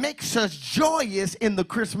really makes us joyous in the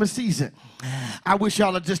Christmas season. I wish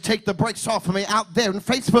y'all would just take the brakes off of me out there on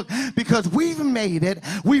Facebook, because we've made it.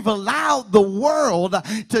 We've allowed the world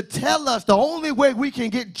to tell us the only way we can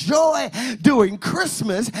get joy during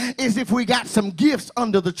Christmas is if we got some gifts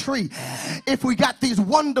under the tree, if we got these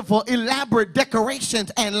wonderful elaborate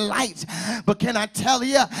decorations and lights. But can I tell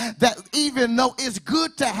you that even though it's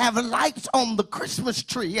good to have lights on the Christmas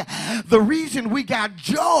tree, the reason we got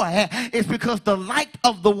joy is because the light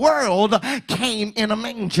of the world came in a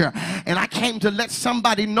manger. And I came to let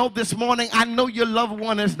somebody know this morning, I know your loved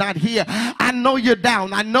one is not here. I know you're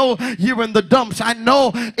down. I know you're in the dumps. I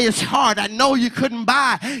know it's hard. I know you couldn't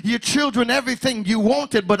buy your children everything you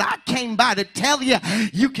wanted, but I came by to tell you,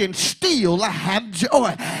 you can still have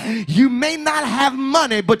joy. You may not have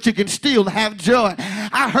money, but you can still have joy.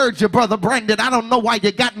 I heard you, Brother Brandon. I don't know why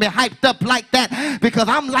you got me hyped up like that, because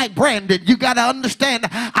I'm like Brandon. You got to understand,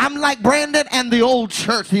 I'm like Brandon and the old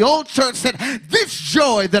church. The old church said, this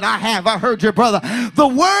joy that I have, I heard your brother, the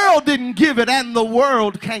world didn't give it and the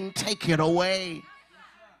world can't take it away.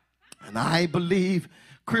 And I believe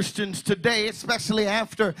Christians today, especially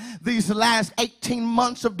after these last 18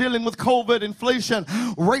 months of dealing with COVID, inflation,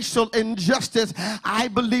 racial injustice, I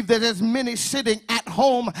believe that there's many sitting at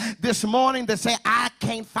home this morning that say, I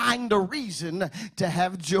can't find a reason to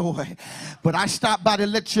have joy. But I stopped by to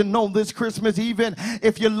let you know this Christmas, even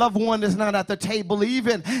if your loved one is not at the table,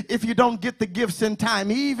 even if you don't get the gifts in time,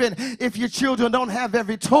 even if your children don't have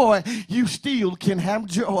every toy, you still can have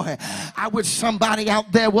joy. I wish somebody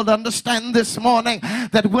out there will understand this morning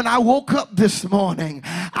that when I woke up this morning,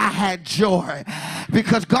 I had joy,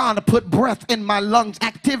 because God put breath in my lungs,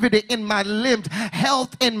 activity in my limbs,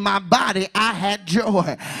 health in my body. I had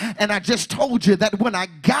joy. And I just told you that when I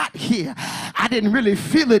got here, I didn't really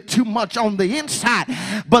feel it too much on the inside.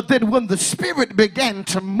 But then when the Spirit began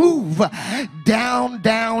to move down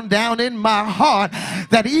in my heart,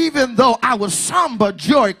 that even though I was somber,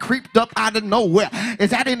 joy creeped up out of nowhere.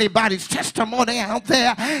 Is that anybody's testimony out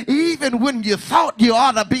there? Even when you thought you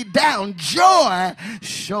ought to be down, joy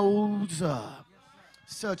shows up.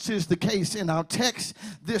 Such is the case in our text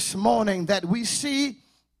this morning that we see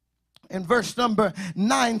in verse number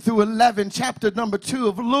 9 through 11, chapter number 2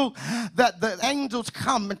 of Luke, that the angels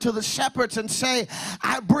come to the shepherds and say,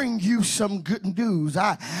 I bring you some good news.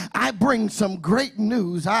 I bring some great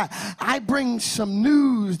news. I bring some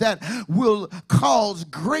news that will cause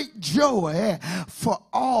great joy for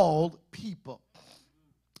all people.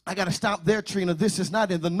 I got to stop there, Trina. This is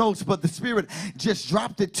not in the notes, but the Spirit just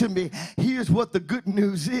dropped it to me. Here's what the good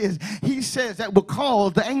news is. He says that will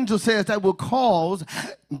cause, the angel says that will cause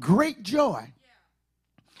great joy.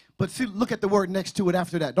 But see, look at the word next to it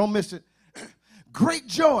after that. Don't miss it. Great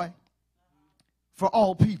joy for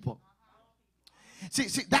all people.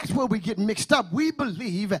 See, that's where we get mixed up. We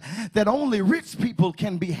believe that only rich people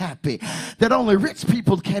can be happy, that only rich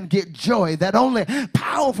people can get joy, that only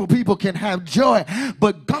powerful people can have joy.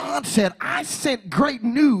 But God said, I sent great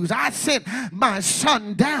news. I sent my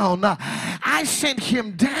son down. I sent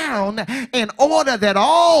him down in order that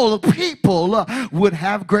all people would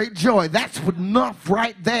have great joy. That's enough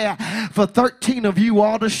right there for 13 of you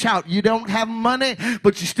all to shout. You don't have money,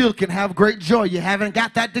 but you still can have great joy. You haven't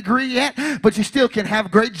got that degree yet, but you still can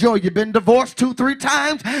have great joy. You've been divorced 2-3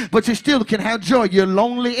 times, but you still can have joy. You're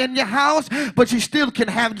lonely in your house, but you still can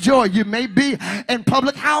have joy. You may be in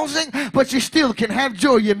public housing, but you still can have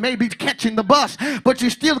joy. You may be catching the bus, but you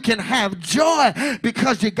still can have joy,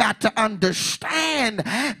 because you got to understand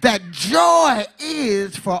that joy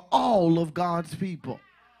is for all of God's people.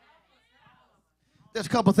 There's a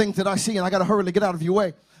couple things that I see, and I got to hurry to get out of your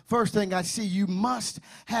way. First thing I see, you must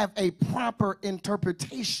have a proper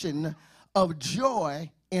interpretation of joy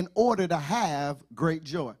in order to have great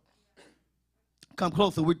joy. Come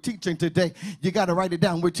closer. We're teaching today. You got to write it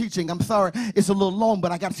down. We're teaching. I'm sorry it's a little long,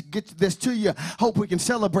 but I got to get this to you. Hope we can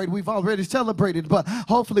celebrate. We've already celebrated, but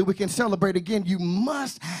hopefully we can celebrate again. You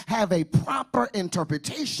must have a proper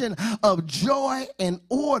interpretation of joy in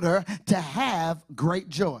order to have great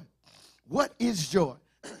joy. What is joy?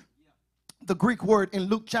 The Greek word in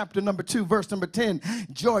Luke chapter number 2, verse number 10,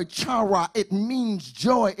 joy, chara, it means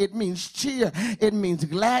joy, it means cheer, it means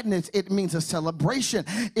gladness, it means a celebration.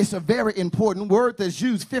 It's a very important word that's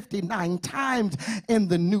used 59 times in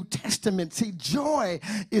the New Testament. See, joy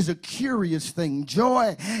is a curious thing.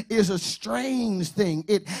 Joy is a strange thing.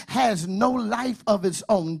 It has no life of its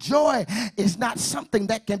own. Joy is not something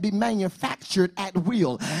that can be manufactured at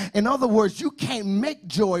will. In other words, you can't make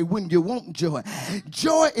joy when you want joy.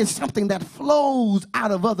 Joy is something that flows out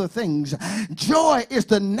of other things. Joy is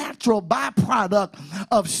the natural byproduct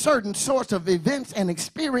of certain sorts of events and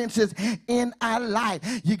experiences in our life.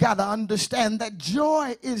 You got to understand that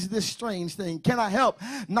joy is this strange thing. Can I help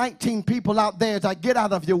 19 people out there as I get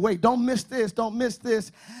out of your way? Don't miss this. Don't miss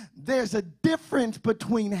this. There's a difference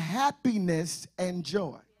between happiness and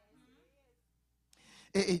joy.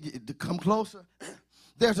 Come closer.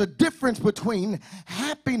 There's a difference between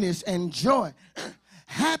happiness and joy.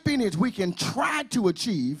 Happiness we can try to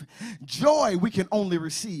achieve. Joy we can only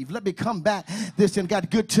receive. Let me come back. This and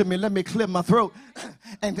got good to me. Let me clear my throat.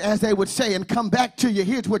 And as they would say, and come back to you,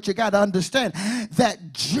 here's what you got to understand.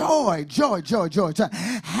 That joy.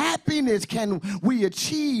 Happiness can we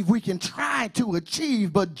achieve. We can try to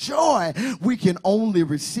achieve. But joy we can only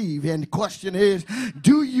receive. And the question is,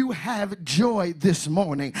 do you have joy this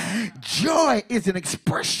morning? Joy is an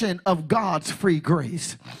expression of God's free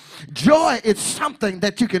grace. Joy is something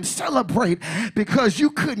that you can celebrate because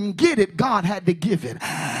you couldn't get it, God had to give it.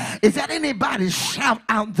 Is that anybody's shout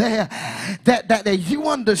out there that you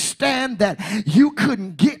understand that you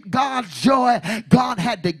couldn't get God's joy, God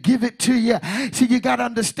had to give it to you? See, you got to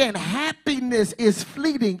understand, happiness is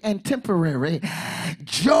fleeting and temporary.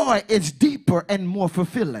 Joy is deeper and more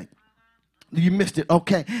fulfilling. You missed it.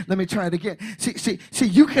 Okay, let me try it again. See,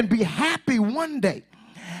 you can be happy one day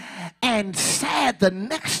and sad the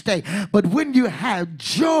next day, but when you have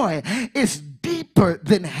joy, it's deeper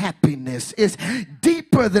than happiness. It's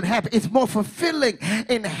deeper than happiness. It's more fulfilling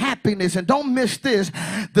in happiness. And don't miss this,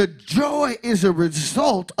 the joy is a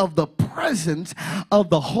result of the presence of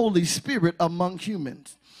the Holy Spirit among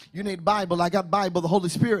humans. You need Bible. I got Bible. The Holy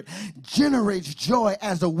Spirit generates joy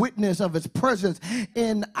as a witness of his presence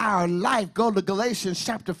in our life. Go to Galatians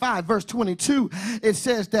chapter 5, verse 22. It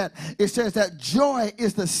says that joy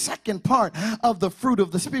is the second part of the fruit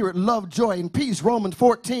of the Spirit. Love, joy, and peace. Romans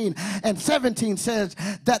 14 and 17 says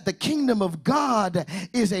that the kingdom of God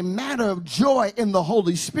is a matter of joy in the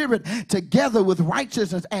Holy Spirit, together with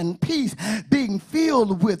righteousness and peace. Being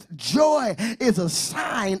filled with joy is a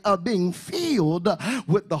sign of being filled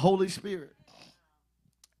with the Holy Spirit.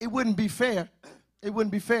 It wouldn't be fair. It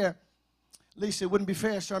wouldn't be fair. Lisa, it wouldn't be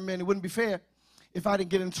fair, Charmaine. It wouldn't be fair if I didn't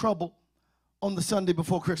get in trouble on the Sunday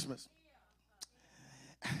before Christmas.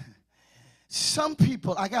 Some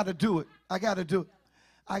people, I got to do it. I got to do it.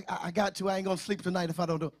 I got to. I ain't going to sleep tonight if I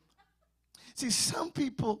don't do it. See, some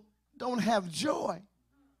people don't have joy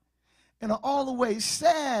and are all the way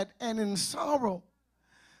sad and in sorrow.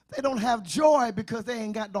 They don't have joy because they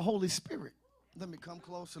ain't got the Holy Spirit. Let me come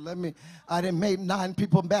closer. I didn't make 9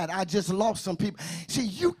 people mad. I just lost some people. See,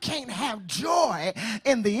 you can't have joy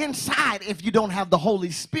in the inside if you don't have the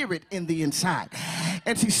Holy Spirit in the inside.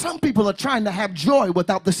 And see, some people are trying to have joy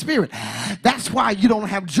without the Spirit. That's why you don't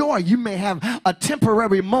have joy. You may have a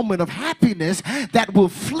temporary moment of happiness that will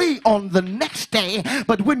flee on the next day.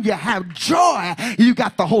 But when you have joy, you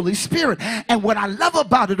got the Holy Spirit. And what I love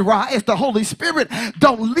about it, Ra, is the Holy Spirit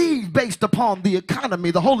don't leave based upon the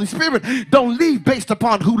economy. The Holy Spirit don't leave based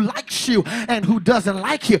upon who likes you and who doesn't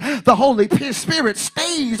like you. The Holy Spirit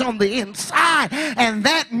stays on the inside, and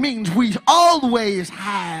that means we always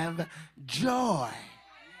have joy.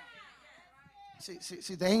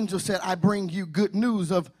 See, the angel said, I bring you good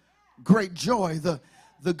news of great joy.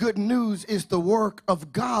 The good news is the work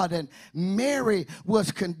of God. And Mary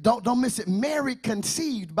was, don't miss it, Mary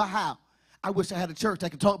conceived by how? I wish I had a church that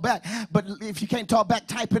could talk back. But if you can't talk back,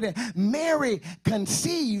 type it in. Mary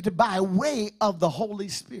conceived by way of the Holy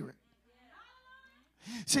Spirit.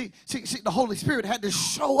 See, the Holy Spirit had to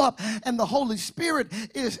show up, and the Holy Spirit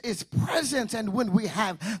is presence. And when we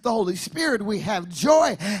have the Holy Spirit, we have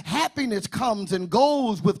joy. Happiness comes and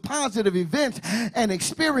goes with positive events and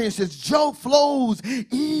experiences. Joy flows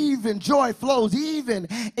even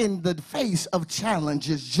in the face of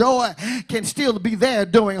challenges. Joy can still be there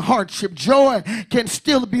during hardship. Joy can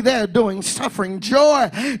still be there during suffering. Joy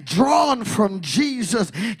drawn from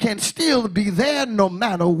Jesus can still be there no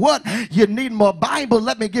matter what. You need more Bible.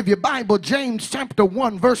 Let me give you Bible. James chapter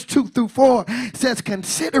 1 verse 2 through 4 says,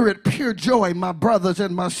 consider it pure joy, my brothers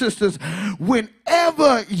and my sisters,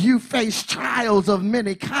 whenever you face trials of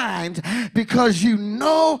many kinds, because you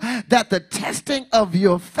know that the testing of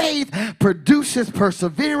your faith produces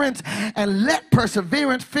perseverance. And let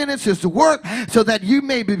perseverance finish its work, so that you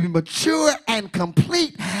may be mature and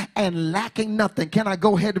complete and lacking nothing. Can I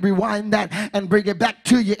go ahead and rewind that and bring it back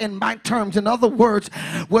to you in my terms? In other words,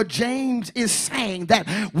 what James is saying, that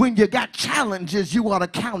when you got challenges, you ought to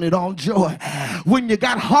count it on joy. When you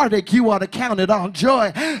got heartache, you ought to count it on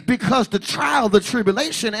joy, because the trial, the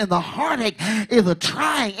tribulation and the heartache is a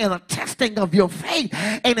trying and a testing of your faith.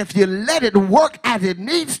 And if you let it work as it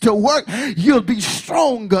needs to work, you'll be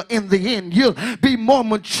stronger in the end. You'll be more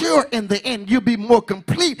mature in the end. You'll be more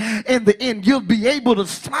complete in the end. You'll be able to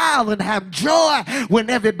smile and have joy when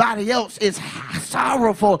everybody else is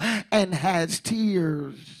sorrowful and has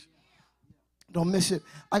tears. Don't miss it.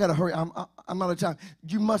 I got to hurry. I'm out of time.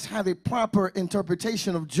 You must have a proper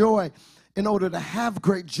interpretation of joy in order to have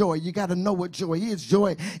great joy. You got to know what joy is.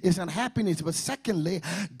 Joy is unhappiness. But secondly,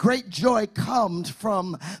 great joy comes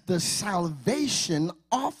from the salvation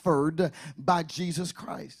offered by Jesus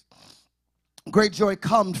Christ. Great joy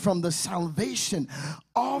comes from the salvation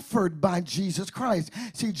offered by Jesus Christ.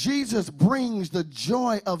 See, Jesus brings the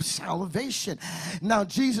joy of salvation. Now,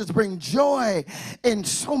 Jesus brings joy in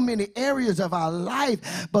so many areas of our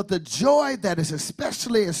life, but the joy that is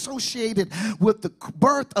especially associated with the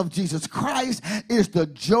birth of Jesus Christ is the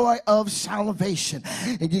joy of salvation.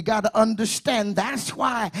 And you got to understand that's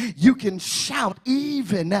why you can shout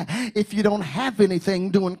even if you don't have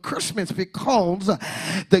anything during Christmas, because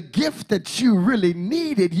the gift that you really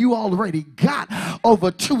needed, you already got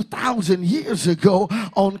over 2,000 years ago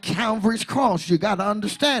on Calvary's cross. You got to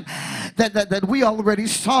understand that we already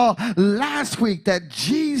saw last week that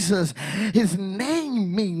Jesus, his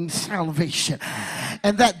name means salvation.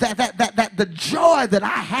 And that the joy that I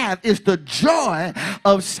have is the joy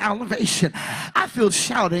of salvation. I feel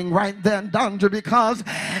shouting right there, Dondra, because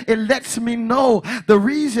it lets me know the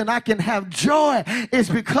reason I can have joy is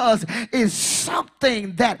because it's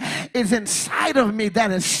something that is inside of me that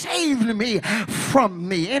has saved me from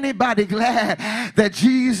me. Anybody glad that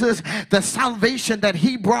Jesus, the salvation that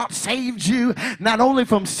he brought, saved you not only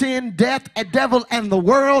from sin, death, a devil, and the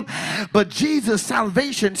world, but Jesus'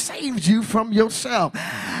 salvation saved you from yourself.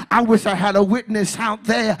 I wish I had a witness out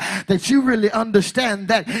there that you really understand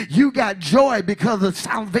that you got joy because the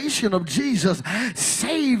salvation of Jesus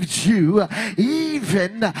saved you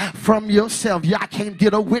even from yourself. Yeah, I can't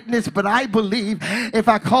get a witness, but I believe if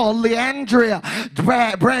I call Leandria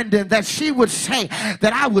Brandon, that she would say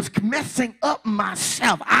that I was messing up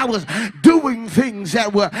myself. I was doing things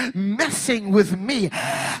that were messing with me.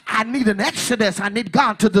 I need an exodus. I need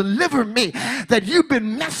God to deliver me. That you've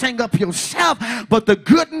been messing up yourself, but the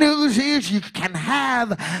good news is you can have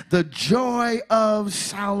the joy of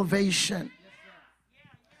salvation.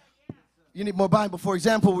 You need more Bible. For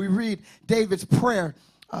example, we read David's prayer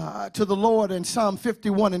to the Lord in Psalm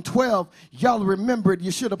 51:12. Y'all remember it.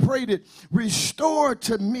 You should have prayed it. Restore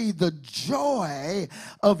to me the joy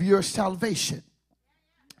of your salvation.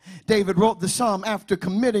 David wrote the psalm after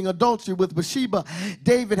committing adultery with Bathsheba.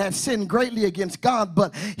 David had sinned greatly against God,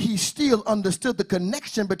 but he still understood the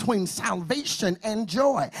connection between salvation and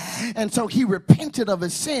joy. And so he repented of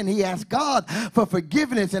his sin. He asked God for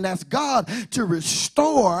forgiveness and asked God to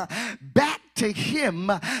restore back to him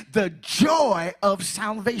the joy of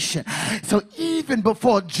salvation. So even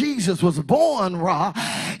before Jesus was born,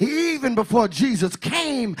 even before Jesus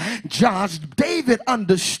came, Josh, David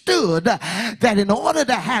understood that in order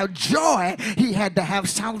to have joy, he had to have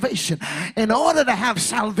salvation. In order to have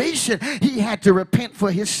salvation, he had to repent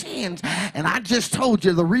for his sins. And I just told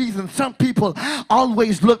you the reason some people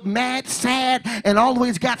always look mad, sad, and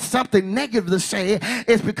always got something negative to say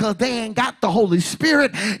is because they ain't got the Holy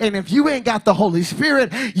Spirit. And if you ain't got the Holy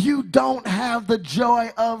Spirit, you don't have the joy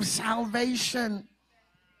of salvation.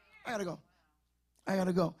 I gotta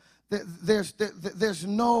go. There's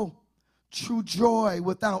no true joy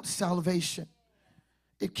without salvation.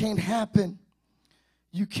 It can't happen.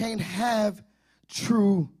 You can't have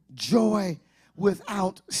true joy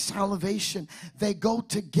without salvation. They go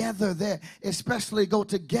together. They especially go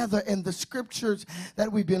together in the scriptures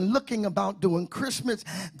that we've been looking about during Christmas,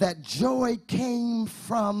 that joy came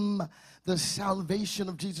from the salvation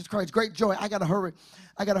of Jesus Christ. Great joy. I gotta hurry.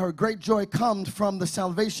 Great joy comes from the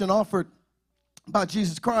salvation offered by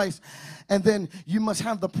Jesus Christ. And then you must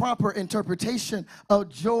have the proper interpretation of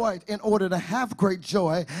joy in order to have great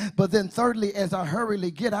joy. But then thirdly, as I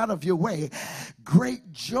hurriedly get out of your way,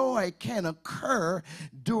 great joy can occur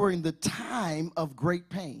during the time of great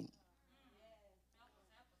pain.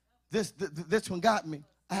 This one got me.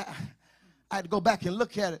 I had to go back and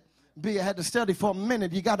look at it. I had to study for a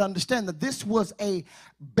minute. You got to understand that this was a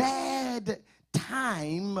bad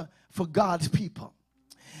time for God's people.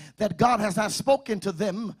 That God has not spoken to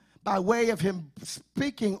them, by way of him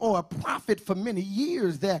speaking or a prophet for many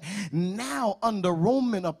years. They're now under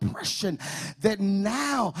Roman oppression, that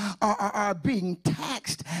now are being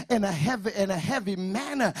taxed in a heavy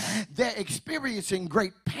manner. They're experiencing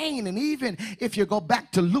great pain. And even if you go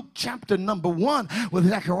back to Luke chapter number 1 with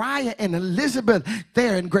Zechariah and Elizabeth,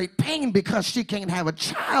 they're in great pain because she can't have a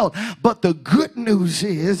child. But the good news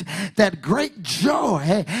is that great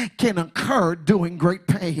joy can occur during great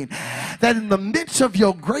pain. That in the midst of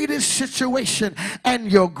your greatest situation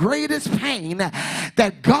and your greatest pain,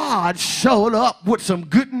 that God showed up with some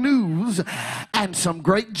good news and some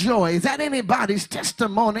great joy. Is that anybody's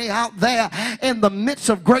testimony out there? In the midst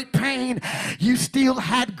of great pain, you still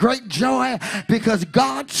had great joy because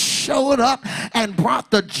God showed up and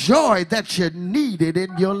brought the joy that you needed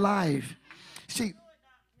in your life. See,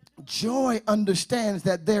 joy understands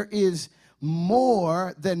that there is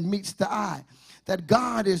more than meets the eye. That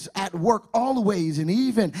God is at work always, and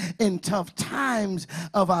even in tough times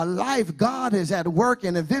of our life, God is at work,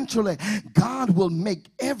 and eventually God will make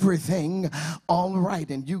everything all right.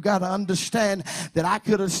 And you got to understand that I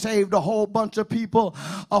could have saved a whole bunch of people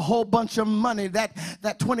a whole bunch of money. That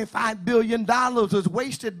 $25 billion was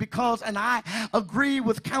wasted because, and I agree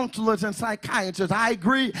with counselors and psychiatrists, I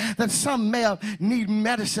agree that some may need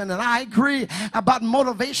medicine, and I agree about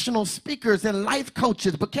motivational speakers and life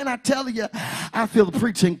coaches, but can I tell you, I feel the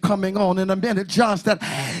preaching coming on in a minute, Josh, that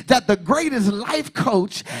the greatest life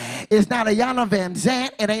coach is not a Yana Van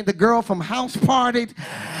Zant. It ain't the girl from House Party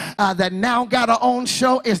that now got her own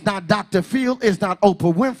show. It's not Dr. Phil. It's not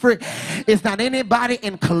Oprah Winfrey. It's not anybody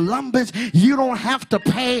in Columbus. You don't have to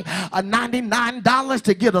pay $99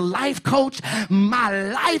 to get a life coach.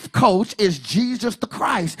 My life coach is Jesus the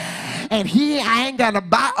Christ. And I ain't got to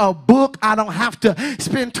buy a book. I don't have to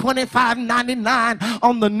spend $25.99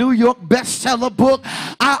 on the New York bestseller book.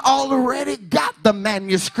 I already got the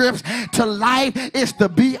manuscripts to life. It's the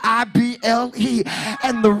Bible.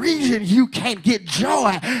 And the reason you can't get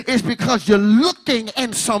joy is because you're looking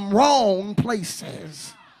in some wrong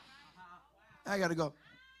places. I gotta go.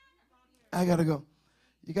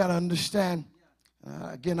 You gotta understand.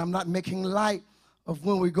 Again, I'm not making light of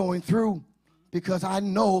when we're going through, because I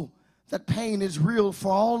know that pain is real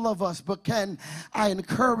for all of us. But can I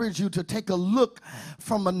encourage you to take a look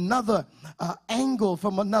from another angle,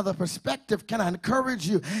 from another perspective? Can I encourage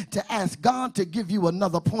you to ask God to give you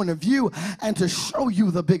another point of view and to show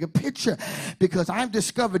you the bigger picture? Because I've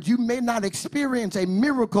discovered you may not experience a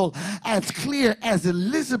miracle as clear as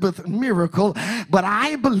Elizabeth's miracle, but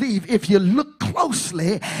I believe if you look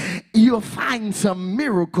closely, you'll find some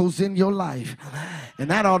miracles in your life. And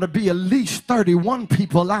that ought to be at least 31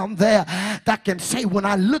 people out there that can say, when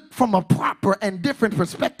I look from a proper and different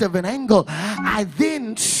perspective and angle, I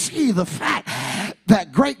then see the fact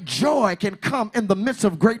that great joy can come in the midst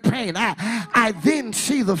of great pain. I then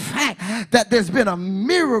see the fact that there's been a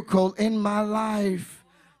miracle in my life.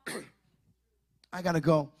 I gotta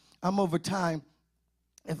go. I'm over time.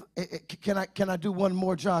 Can I do one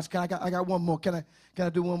more, Josh? I got one more. Can I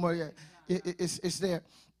do one more? Yeah, it's there.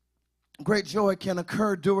 Great joy can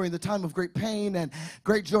occur during the time of great pain, and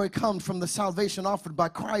great joy comes from the salvation offered by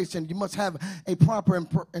Christ, and you must have a proper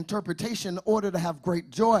interpretation in order to have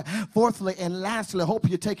great joy. Fourthly and lastly, I hope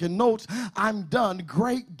you're taking notes. I'm done.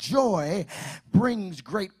 Great joy brings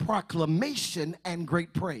great proclamation and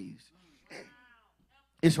great praise.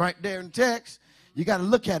 It's right there in the text. You got to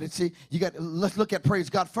look at it. See, let's look at praise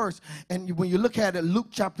God first. And when you look at it, Luke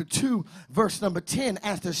chapter 2, verse number 10,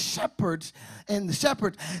 as the shepherds,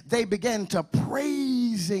 they began to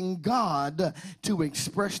praising God to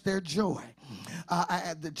express their joy.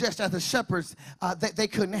 Just as the shepherds, they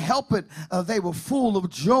couldn't help it. They were full of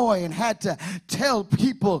joy and had to tell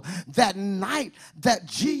people that night that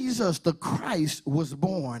Jesus the Christ was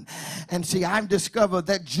born. And see, I've discovered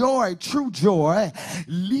that joy, true joy,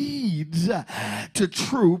 leads to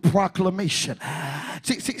true proclamation.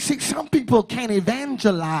 See, some people can't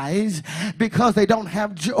evangelize because they don't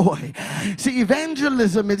have joy. See,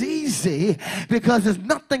 evangelism is easy because there's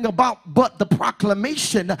nothing but the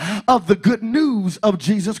proclamation of the good news of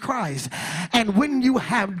Jesus Christ. And when you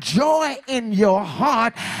have joy in your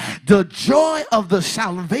heart, the joy of the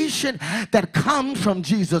salvation that comes from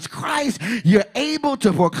Jesus Christ, you're able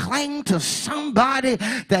to proclaim to somebody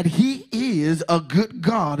that he is a good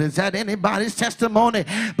God. Is that anybody's testimony?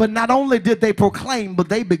 But not only did they proclaim, but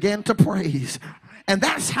they began to praise. And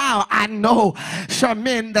that's how I know,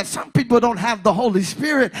 Charmaine, that some people don't have the Holy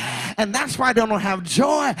Spirit, and that's why they don't have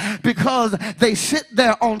joy, because they sit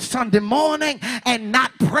there on Sunday morning and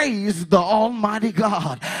not praise the Almighty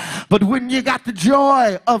God. But when you got the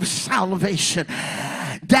joy of salvation,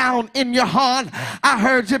 down in your heart. I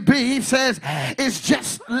heard you be. He says, it's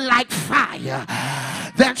just like fire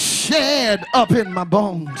that's shed up in my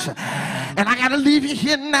bones. And I got to leave you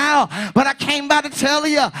here now, but I came by to tell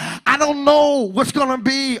you, I don't know what's going to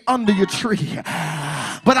be under your tree.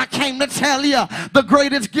 But I came to tell you the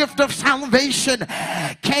greatest gift of salvation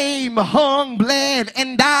came, hung, bled,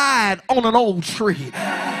 and died on an old tree.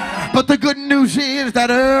 But the good news is that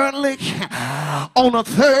early on a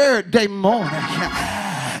third day morning,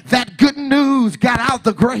 that good news got out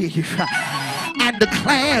the grave and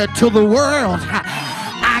declared to the world,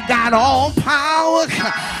 I got all power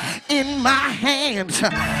in my hands.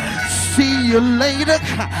 See you later.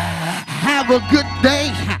 Have a good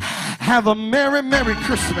day. Have a merry, merry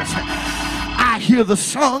Christmas. I hear the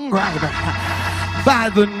songwriter by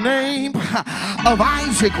the name of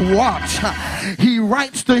Isaac Watts. He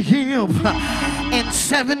writes the hymn in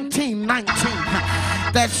 1719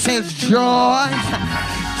 that says, joy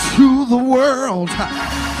to the world,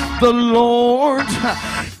 the Lord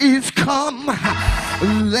is come.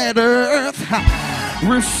 Let earth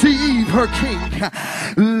receive her King.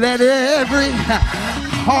 Let every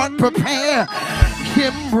heart prepare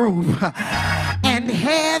him room, and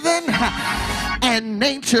heaven and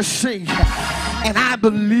nature sing. And I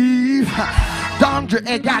believe Dondra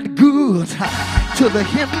got good to the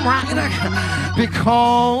hymn writer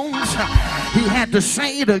because he had to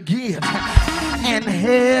say it again. And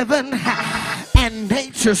heaven and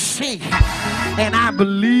nature sing. And I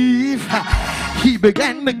believe he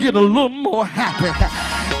began to get a little more happy.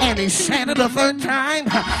 And he said it a third time.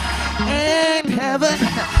 And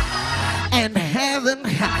heaven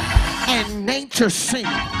and nature sing.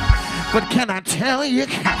 But can I tell you,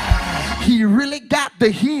 he really got the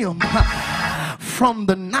hymn from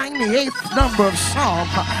the 98th number of Psalm,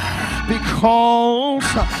 because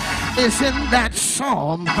it's in that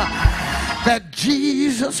Psalm that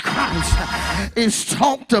Jesus Christ is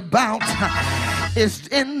talked about. It's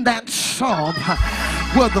in that Psalm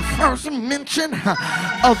where the first mention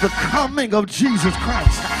of the coming of Jesus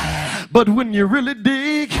Christ. But when you really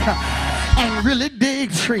dig and really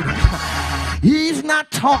dig, treated, he's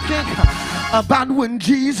not talking about when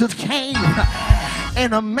Jesus came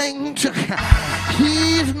in a manger.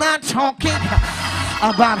 He's not talking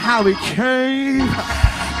about how he came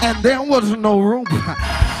and there was no room.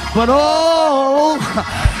 But oh,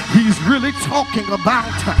 he's really talking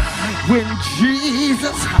about when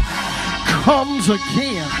Jesus comes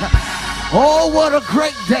again. Oh, what a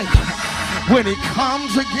great day when he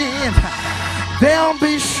comes again. There'll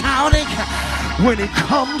be shouting when he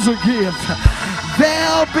comes again.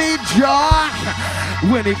 There'll be joy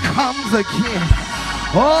when he comes again.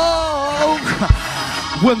 Oh,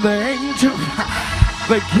 when the angel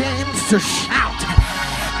begins to shout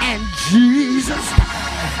and Jesus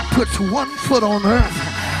puts one foot on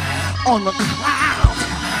earth, on the cloud,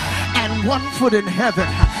 and one foot in heaven,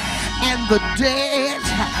 and the dead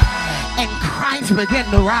and Christ begin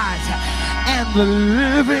to rise, and the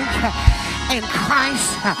living and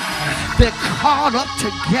Christ, they're caught up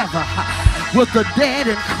together with the dead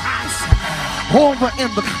and Christ over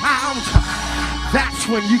in the clouds. That's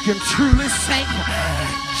when you can truly sing,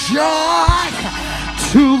 joy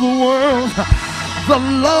to the world, the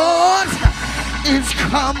Lord is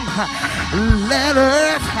come. Let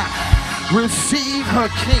earth receive her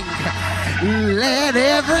King. Let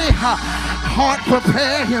every heart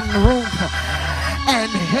prepare him room,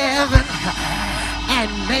 and heaven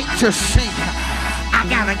and nature sing. I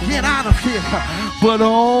gotta get out of here, but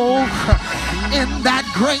oh, in that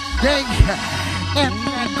great day, in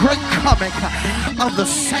that great coming of the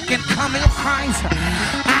second coming of Christ,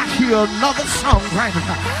 I hear another songwriter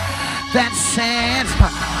that says,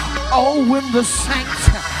 oh, when the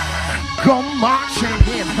saints go marching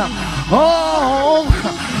in, oh,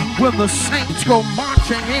 when the saints go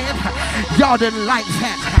marching in. Y'all didn't like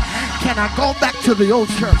that. Can I go back to the old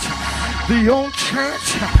church? The old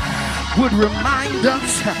church would remind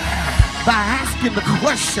us by asking the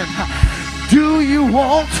question, do you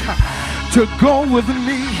want to go with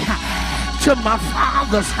me to my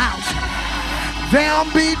Father's house?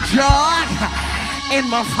 There'll be joy in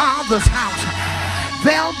my Father's house.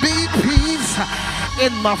 There'll be peace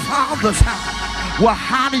in my Father's house. Well,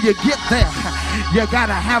 how do you get there? You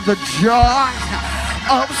gotta have the joy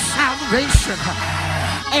of salvation.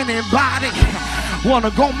 Anybody want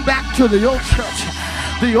to go back to the old church?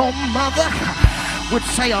 The old mother would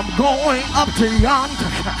say, I'm going up to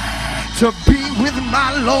yonder to be with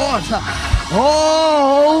my Lord.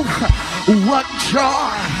 Oh, what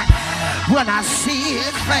joy when I see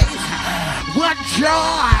his face. What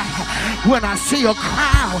joy when I see a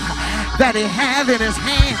crown that he has in his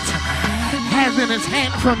hands. has in his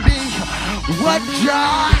hand for me. What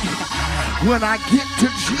joy when I get to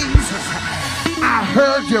Jesus. I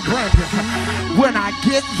heard you, Brandon. When I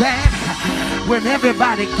get there, when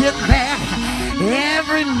everybody get there,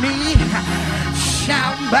 every knee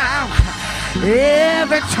shall bow,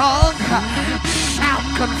 every tongue shall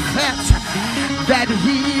confess that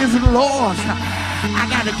he is Lord. I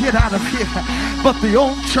got to get out of here. But the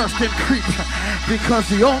old church didn't creep, because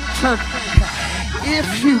the old church, if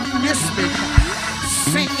you miss me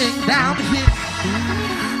singing down here,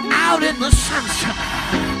 out in the sunshine,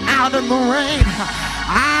 out in the rain,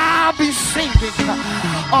 I'll be singing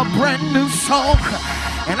a brand new song.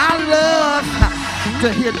 And I love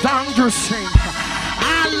to hear Dondra sing.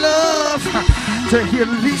 I love to hear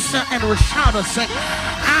Lisa and Rashada sing.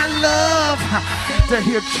 I love to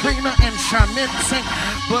hear Trina and Charmin sing.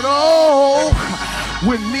 But oh,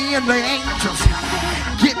 when me and the angels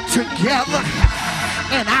get together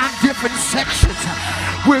in our different sections,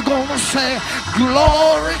 we're gonna say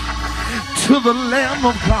glory to the Lamb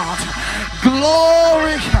of God.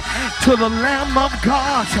 Glory to the Lamb of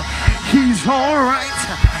God. He's all right.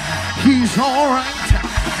 He's all right.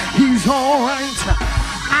 He's all right.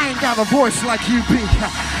 I ain't got a voice like you be.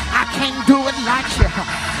 I can't do it like you.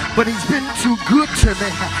 But he's been too good to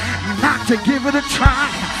me not to give it a try.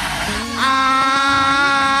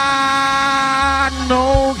 I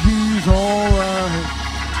know he's all right.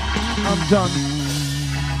 I'm done.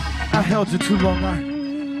 I held you too long.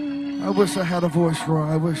 I wish I had a voice, Roy.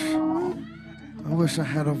 I wish I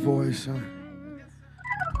had a voice. I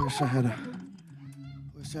wish I had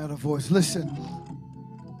a voice. Listen,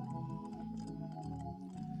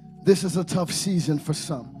 this is a tough season for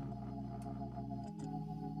some.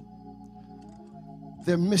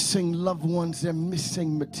 They're missing loved ones. They're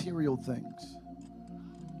missing material things.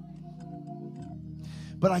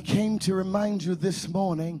 But I came to remind you this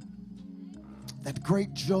morning that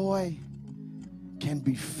great joy can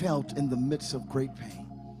be felt in the midst of great pain.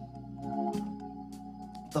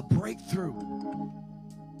 The breakthrough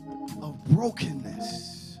of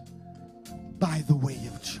brokenness by the way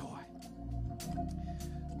of joy.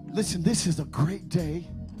 Listen, this is a great day,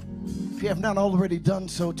 if you have not already done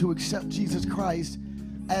so, to accept Jesus Christ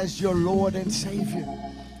as your Lord and Savior.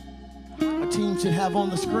 Our team should have on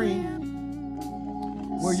the screen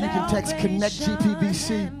where you can text Connect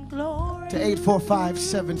GPBC to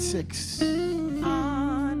 84576.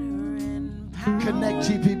 Connect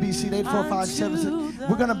GPBC to 84576.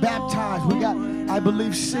 We're going to baptize. We got, I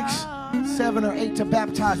believe, 6, 7, or 8 to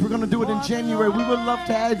baptize. We're going to do it in January. We would love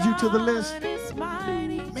to add you to the list.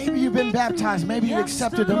 Maybe you've been baptized. Maybe you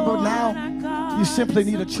accepted them, but now you simply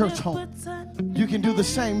need a church home. You can do the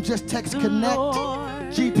same. Just text Connect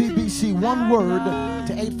GPBC, one word,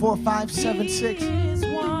 to 84576.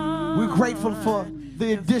 We're grateful for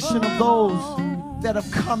the addition of those that have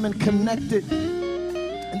come and connected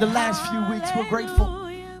in the last few weeks. We're grateful.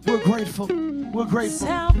 We're grateful. We're grateful.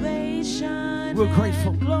 We're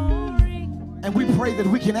grateful. And we pray that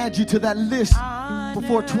we can add you to that list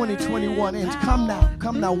before 2021 ends. Come now.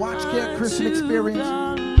 Come now. Watch Care Christian Experience.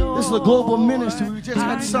 This is a global ministry. We just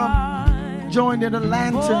had some joined in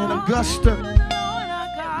Atlanta and Augusta,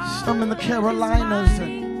 some in the Carolinas,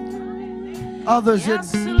 and others in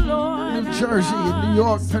New Jersey, and New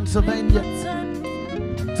York, Pennsylvania.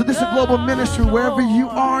 So this is a global ministry. Wherever you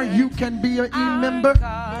are, you can be an e-member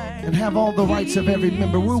and have all the rights of every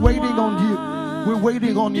member. We're waiting on you. We're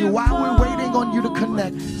waiting on you. While we're waiting on you to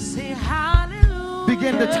connect,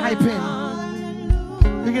 begin to type in.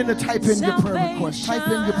 Begin to type in your prayer request. Type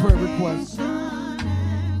in your prayer request.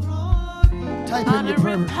 Type in your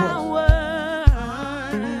prayer request.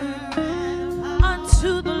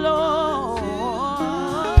 Unto the Lord.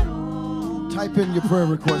 Type in your prayer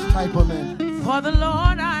request. Type them in. For the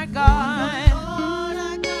Lord our God.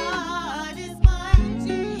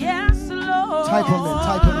 Yes, Lord. Type them in.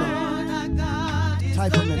 Type them in.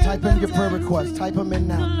 Type them in. Type in your prayer request. Type them in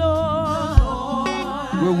now.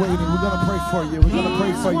 We're waiting. We're going to pray for you. We're going to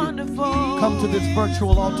pray for you. Come to this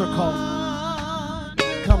virtual altar call.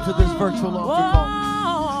 Come to this virtual altar call.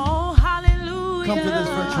 Come to this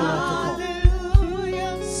virtual altar call.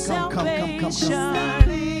 Come.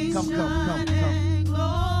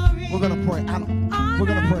 We're going to pray. We're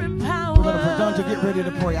going to pray. We're going to pray. Don't you get ready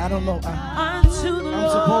to pray. I don't know. I'm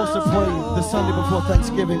supposed to pray the Sunday before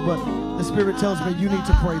Thanksgiving, but the Spirit tells me you need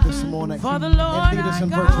to pray this morning and lead us in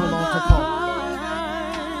virtual altar call.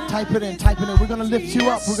 Type it in. Type it in. We're going to lift you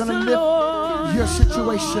up. We're going to lift your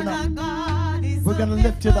situation up. We're going to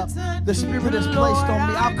lift it up. The Spirit is placed on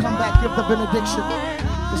me. I'll come back, give the benediction.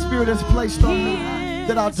 The Spirit is placed on me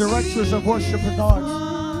that our directors of worship and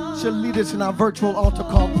arts She'll lead us in our virtual altar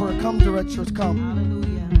call prayer. Come, directors, come.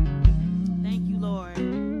 Hallelujah. Thank you, Lord.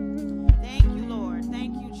 Thank you, Lord.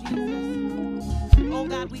 Thank you, Jesus. Oh,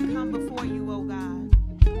 God, we come before you, oh,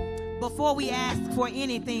 God. Before we ask for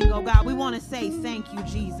anything, oh, God, we want to say thank you,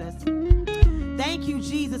 Jesus. Thank you,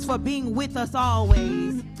 Jesus, for being with us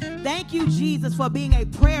always. Thank you, Jesus, for being a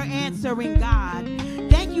prayer answering God.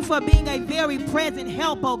 Thank you for being a very present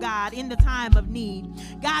help, oh God, in the time of need.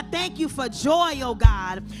 God, thank you for joy, oh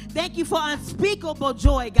God. Thank you for unspeakable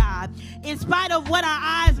joy, God. In spite of what our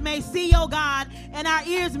eyes may see, oh God, and our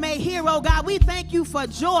ears may hear, oh God, we thank you for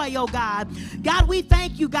joy, oh God. God, we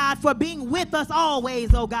thank you, God, for being with us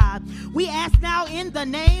always, oh God. We ask now in the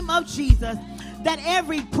name of Jesus that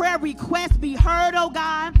every prayer request be heard, oh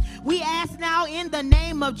God. We ask now in the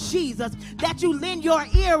name of Jesus that you lend your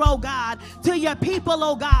ear, oh God, to your people,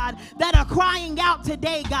 oh God, that are crying out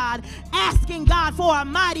today, God, asking God for a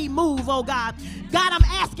mighty move, oh God. God, I'm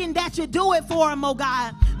asking that you do it for them, oh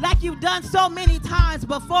God, like you've done so many times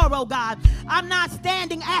before, oh God. I'm not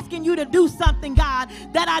standing asking you to do something, God,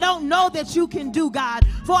 that I don't know that you can do, God.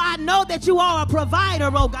 For I know that you are a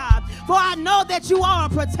provider, oh God. For I know that you are a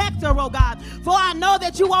protector, oh God. For I know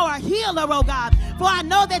that you are a healer, oh God. For I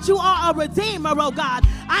know that you are a redeemer, oh God.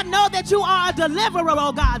 I know that you are a deliverer,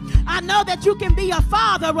 oh God. I know that you can be a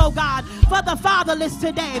father, oh God, for the fatherless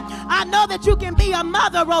today. I know that you can be a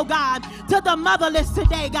mother, oh God, to the motherless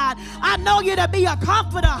today, God. I know you to be a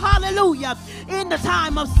comforter, hallelujah, in the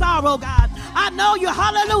time of sorrow, God. I know you,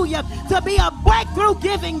 hallelujah, to be a breakthrough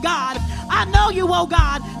giving God. I know you, oh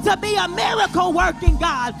God, to be a miracle working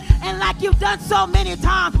God. And like you've done so many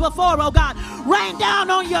times before, oh God, rain down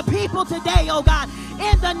on your people today, oh God,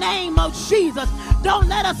 in the name of Jesus. Don't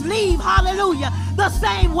let us leave, hallelujah, the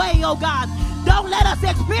same way, oh God. Don't let us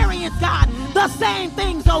experience, God, the same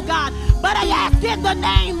things, oh God. But I ask in the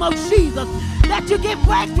name of Jesus that you give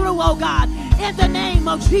breakthrough, oh God, in the name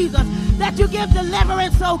of Jesus. That you give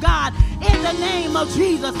deliverance, oh God, in the name of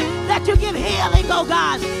Jesus. That you give healing, oh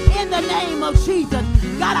God, in the name of Jesus.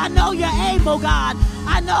 God, I know you're able, God.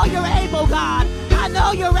 I know you're able, God. I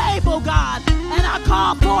know you're able, God. And I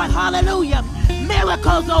call forth, hallelujah,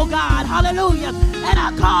 miracles, oh God, hallelujah. And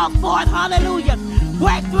I call forth, hallelujah,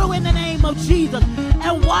 breakthrough in the name of Jesus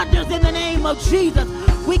and wonders in the name of Jesus.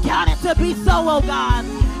 We count it to be so, oh God.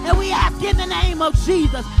 And we ask in the name of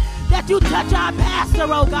Jesus that you touch our pastor,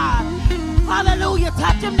 oh God. Hallelujah.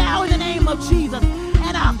 Touch him now in the name of Jesus.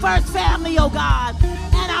 And our first family, oh God.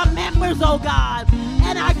 And our members, oh God.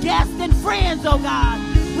 And our guests and friends, oh God.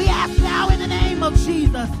 We ask now in the name of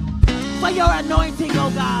Jesus for your anointing,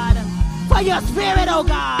 oh God. For your spirit, oh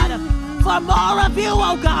God. For more of you,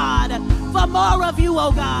 oh God. For more of you,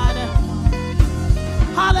 oh God.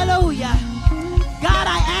 Hallelujah. God,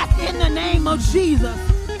 I ask in the name of Jesus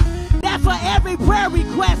that for every prayer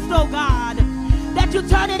request, oh God, that you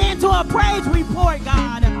turn it into a praise report,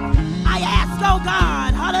 God. I ask, oh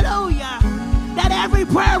God, hallelujah, that every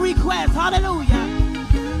prayer request, hallelujah,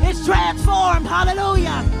 is transformed,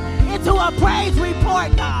 hallelujah, into a praise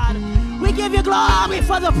report, God. We give you glory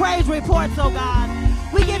for the praise reports, oh God.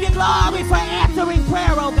 We give you glory for answering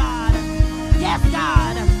prayer, oh God. Yes,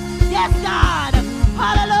 God. Yes, God.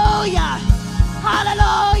 Hallelujah.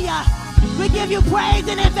 Hallelujah. We give you praise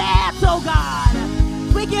in advance, oh God.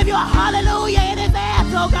 We give you a hallelujah in advance,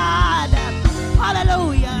 oh God.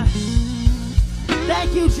 Hallelujah.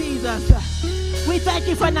 Thank you, Jesus. We thank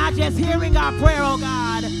you for not just hearing our prayer, oh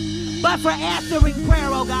God, but for answering prayer,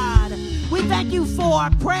 oh God. We thank you for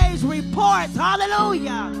praise reports.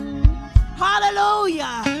 Hallelujah.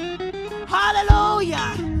 Hallelujah.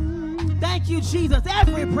 Hallelujah. Thank you, Jesus.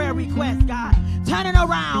 Every prayer request, God, turn it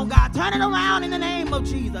around, God. Turn it around in the name of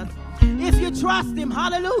Jesus. If you trust him,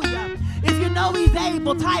 hallelujah. If you know he's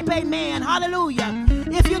able, type amen, hallelujah.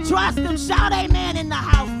 If you trust him, shout amen in the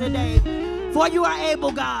house today. For you are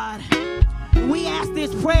able, God. We ask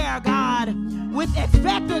this prayer, God, with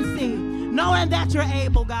expectancy, knowing that you're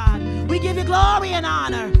able, God. We give you glory and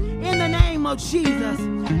honor in the name of Jesus.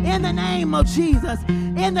 In the name of Jesus.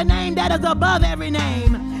 In the name that is above every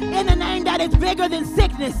name. In the name that is bigger than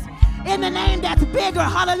sickness. In the name that's bigger,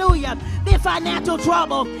 hallelujah, than financial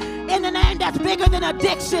trouble. In the name that's bigger than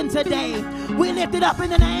addiction today. We lift it up in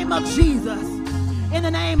the name of Jesus. In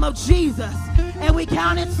the name of Jesus. And we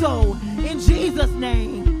count it so. In Jesus'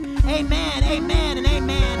 name. Amen, amen, and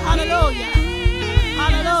amen. Hallelujah.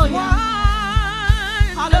 Hallelujah.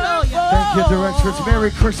 Hallelujah. Thank you, directors.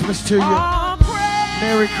 Merry Christmas to you.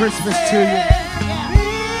 Merry Christmas to you.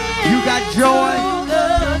 You got joy,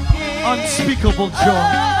 unspeakable joy.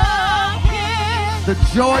 The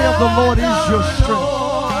joy of the Lord is your strength.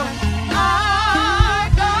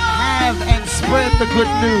 Have and spread the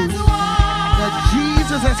good news that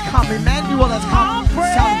Jesus has come, Emmanuel has come,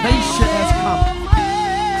 salvation has come.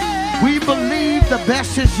 We believe the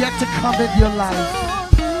best is yet to come in your life.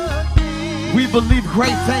 We believe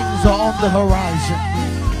great things are on the horizon.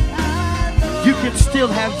 You can still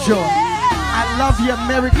have joy. I love you.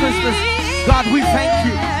 Merry Christmas. God, we thank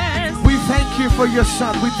you. We thank you for your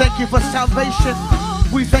son. We thank you for salvation.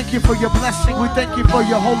 We thank you for your blessing. We thank you for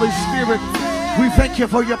your Holy Spirit. We thank you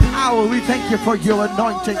for your power. We thank you for your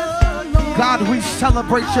anointing. God, we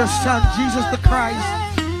celebrate your son, Jesus the Christ.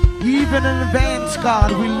 Even in advance,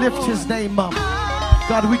 God, we lift his name up.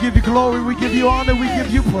 God, we give you glory. We give you honor. We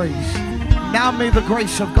give you praise. Now may the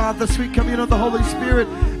grace of God, the sweet communion of the Holy Spirit,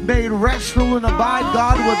 may it rest, rule, and abide,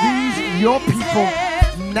 God, with these, your people,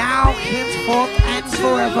 now, henceforth, and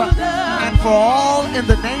forever. And for all, in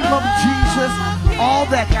the name of Jesus, all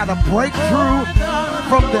that got a breakthrough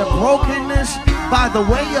from their brokenness by the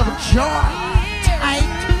way of joy,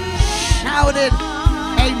 typed, shouted,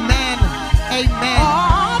 amen, amen,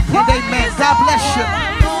 and amen. God bless you.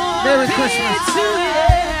 Merry Christmas.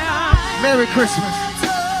 Merry Christmas.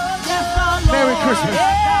 Merry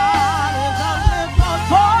Christmas.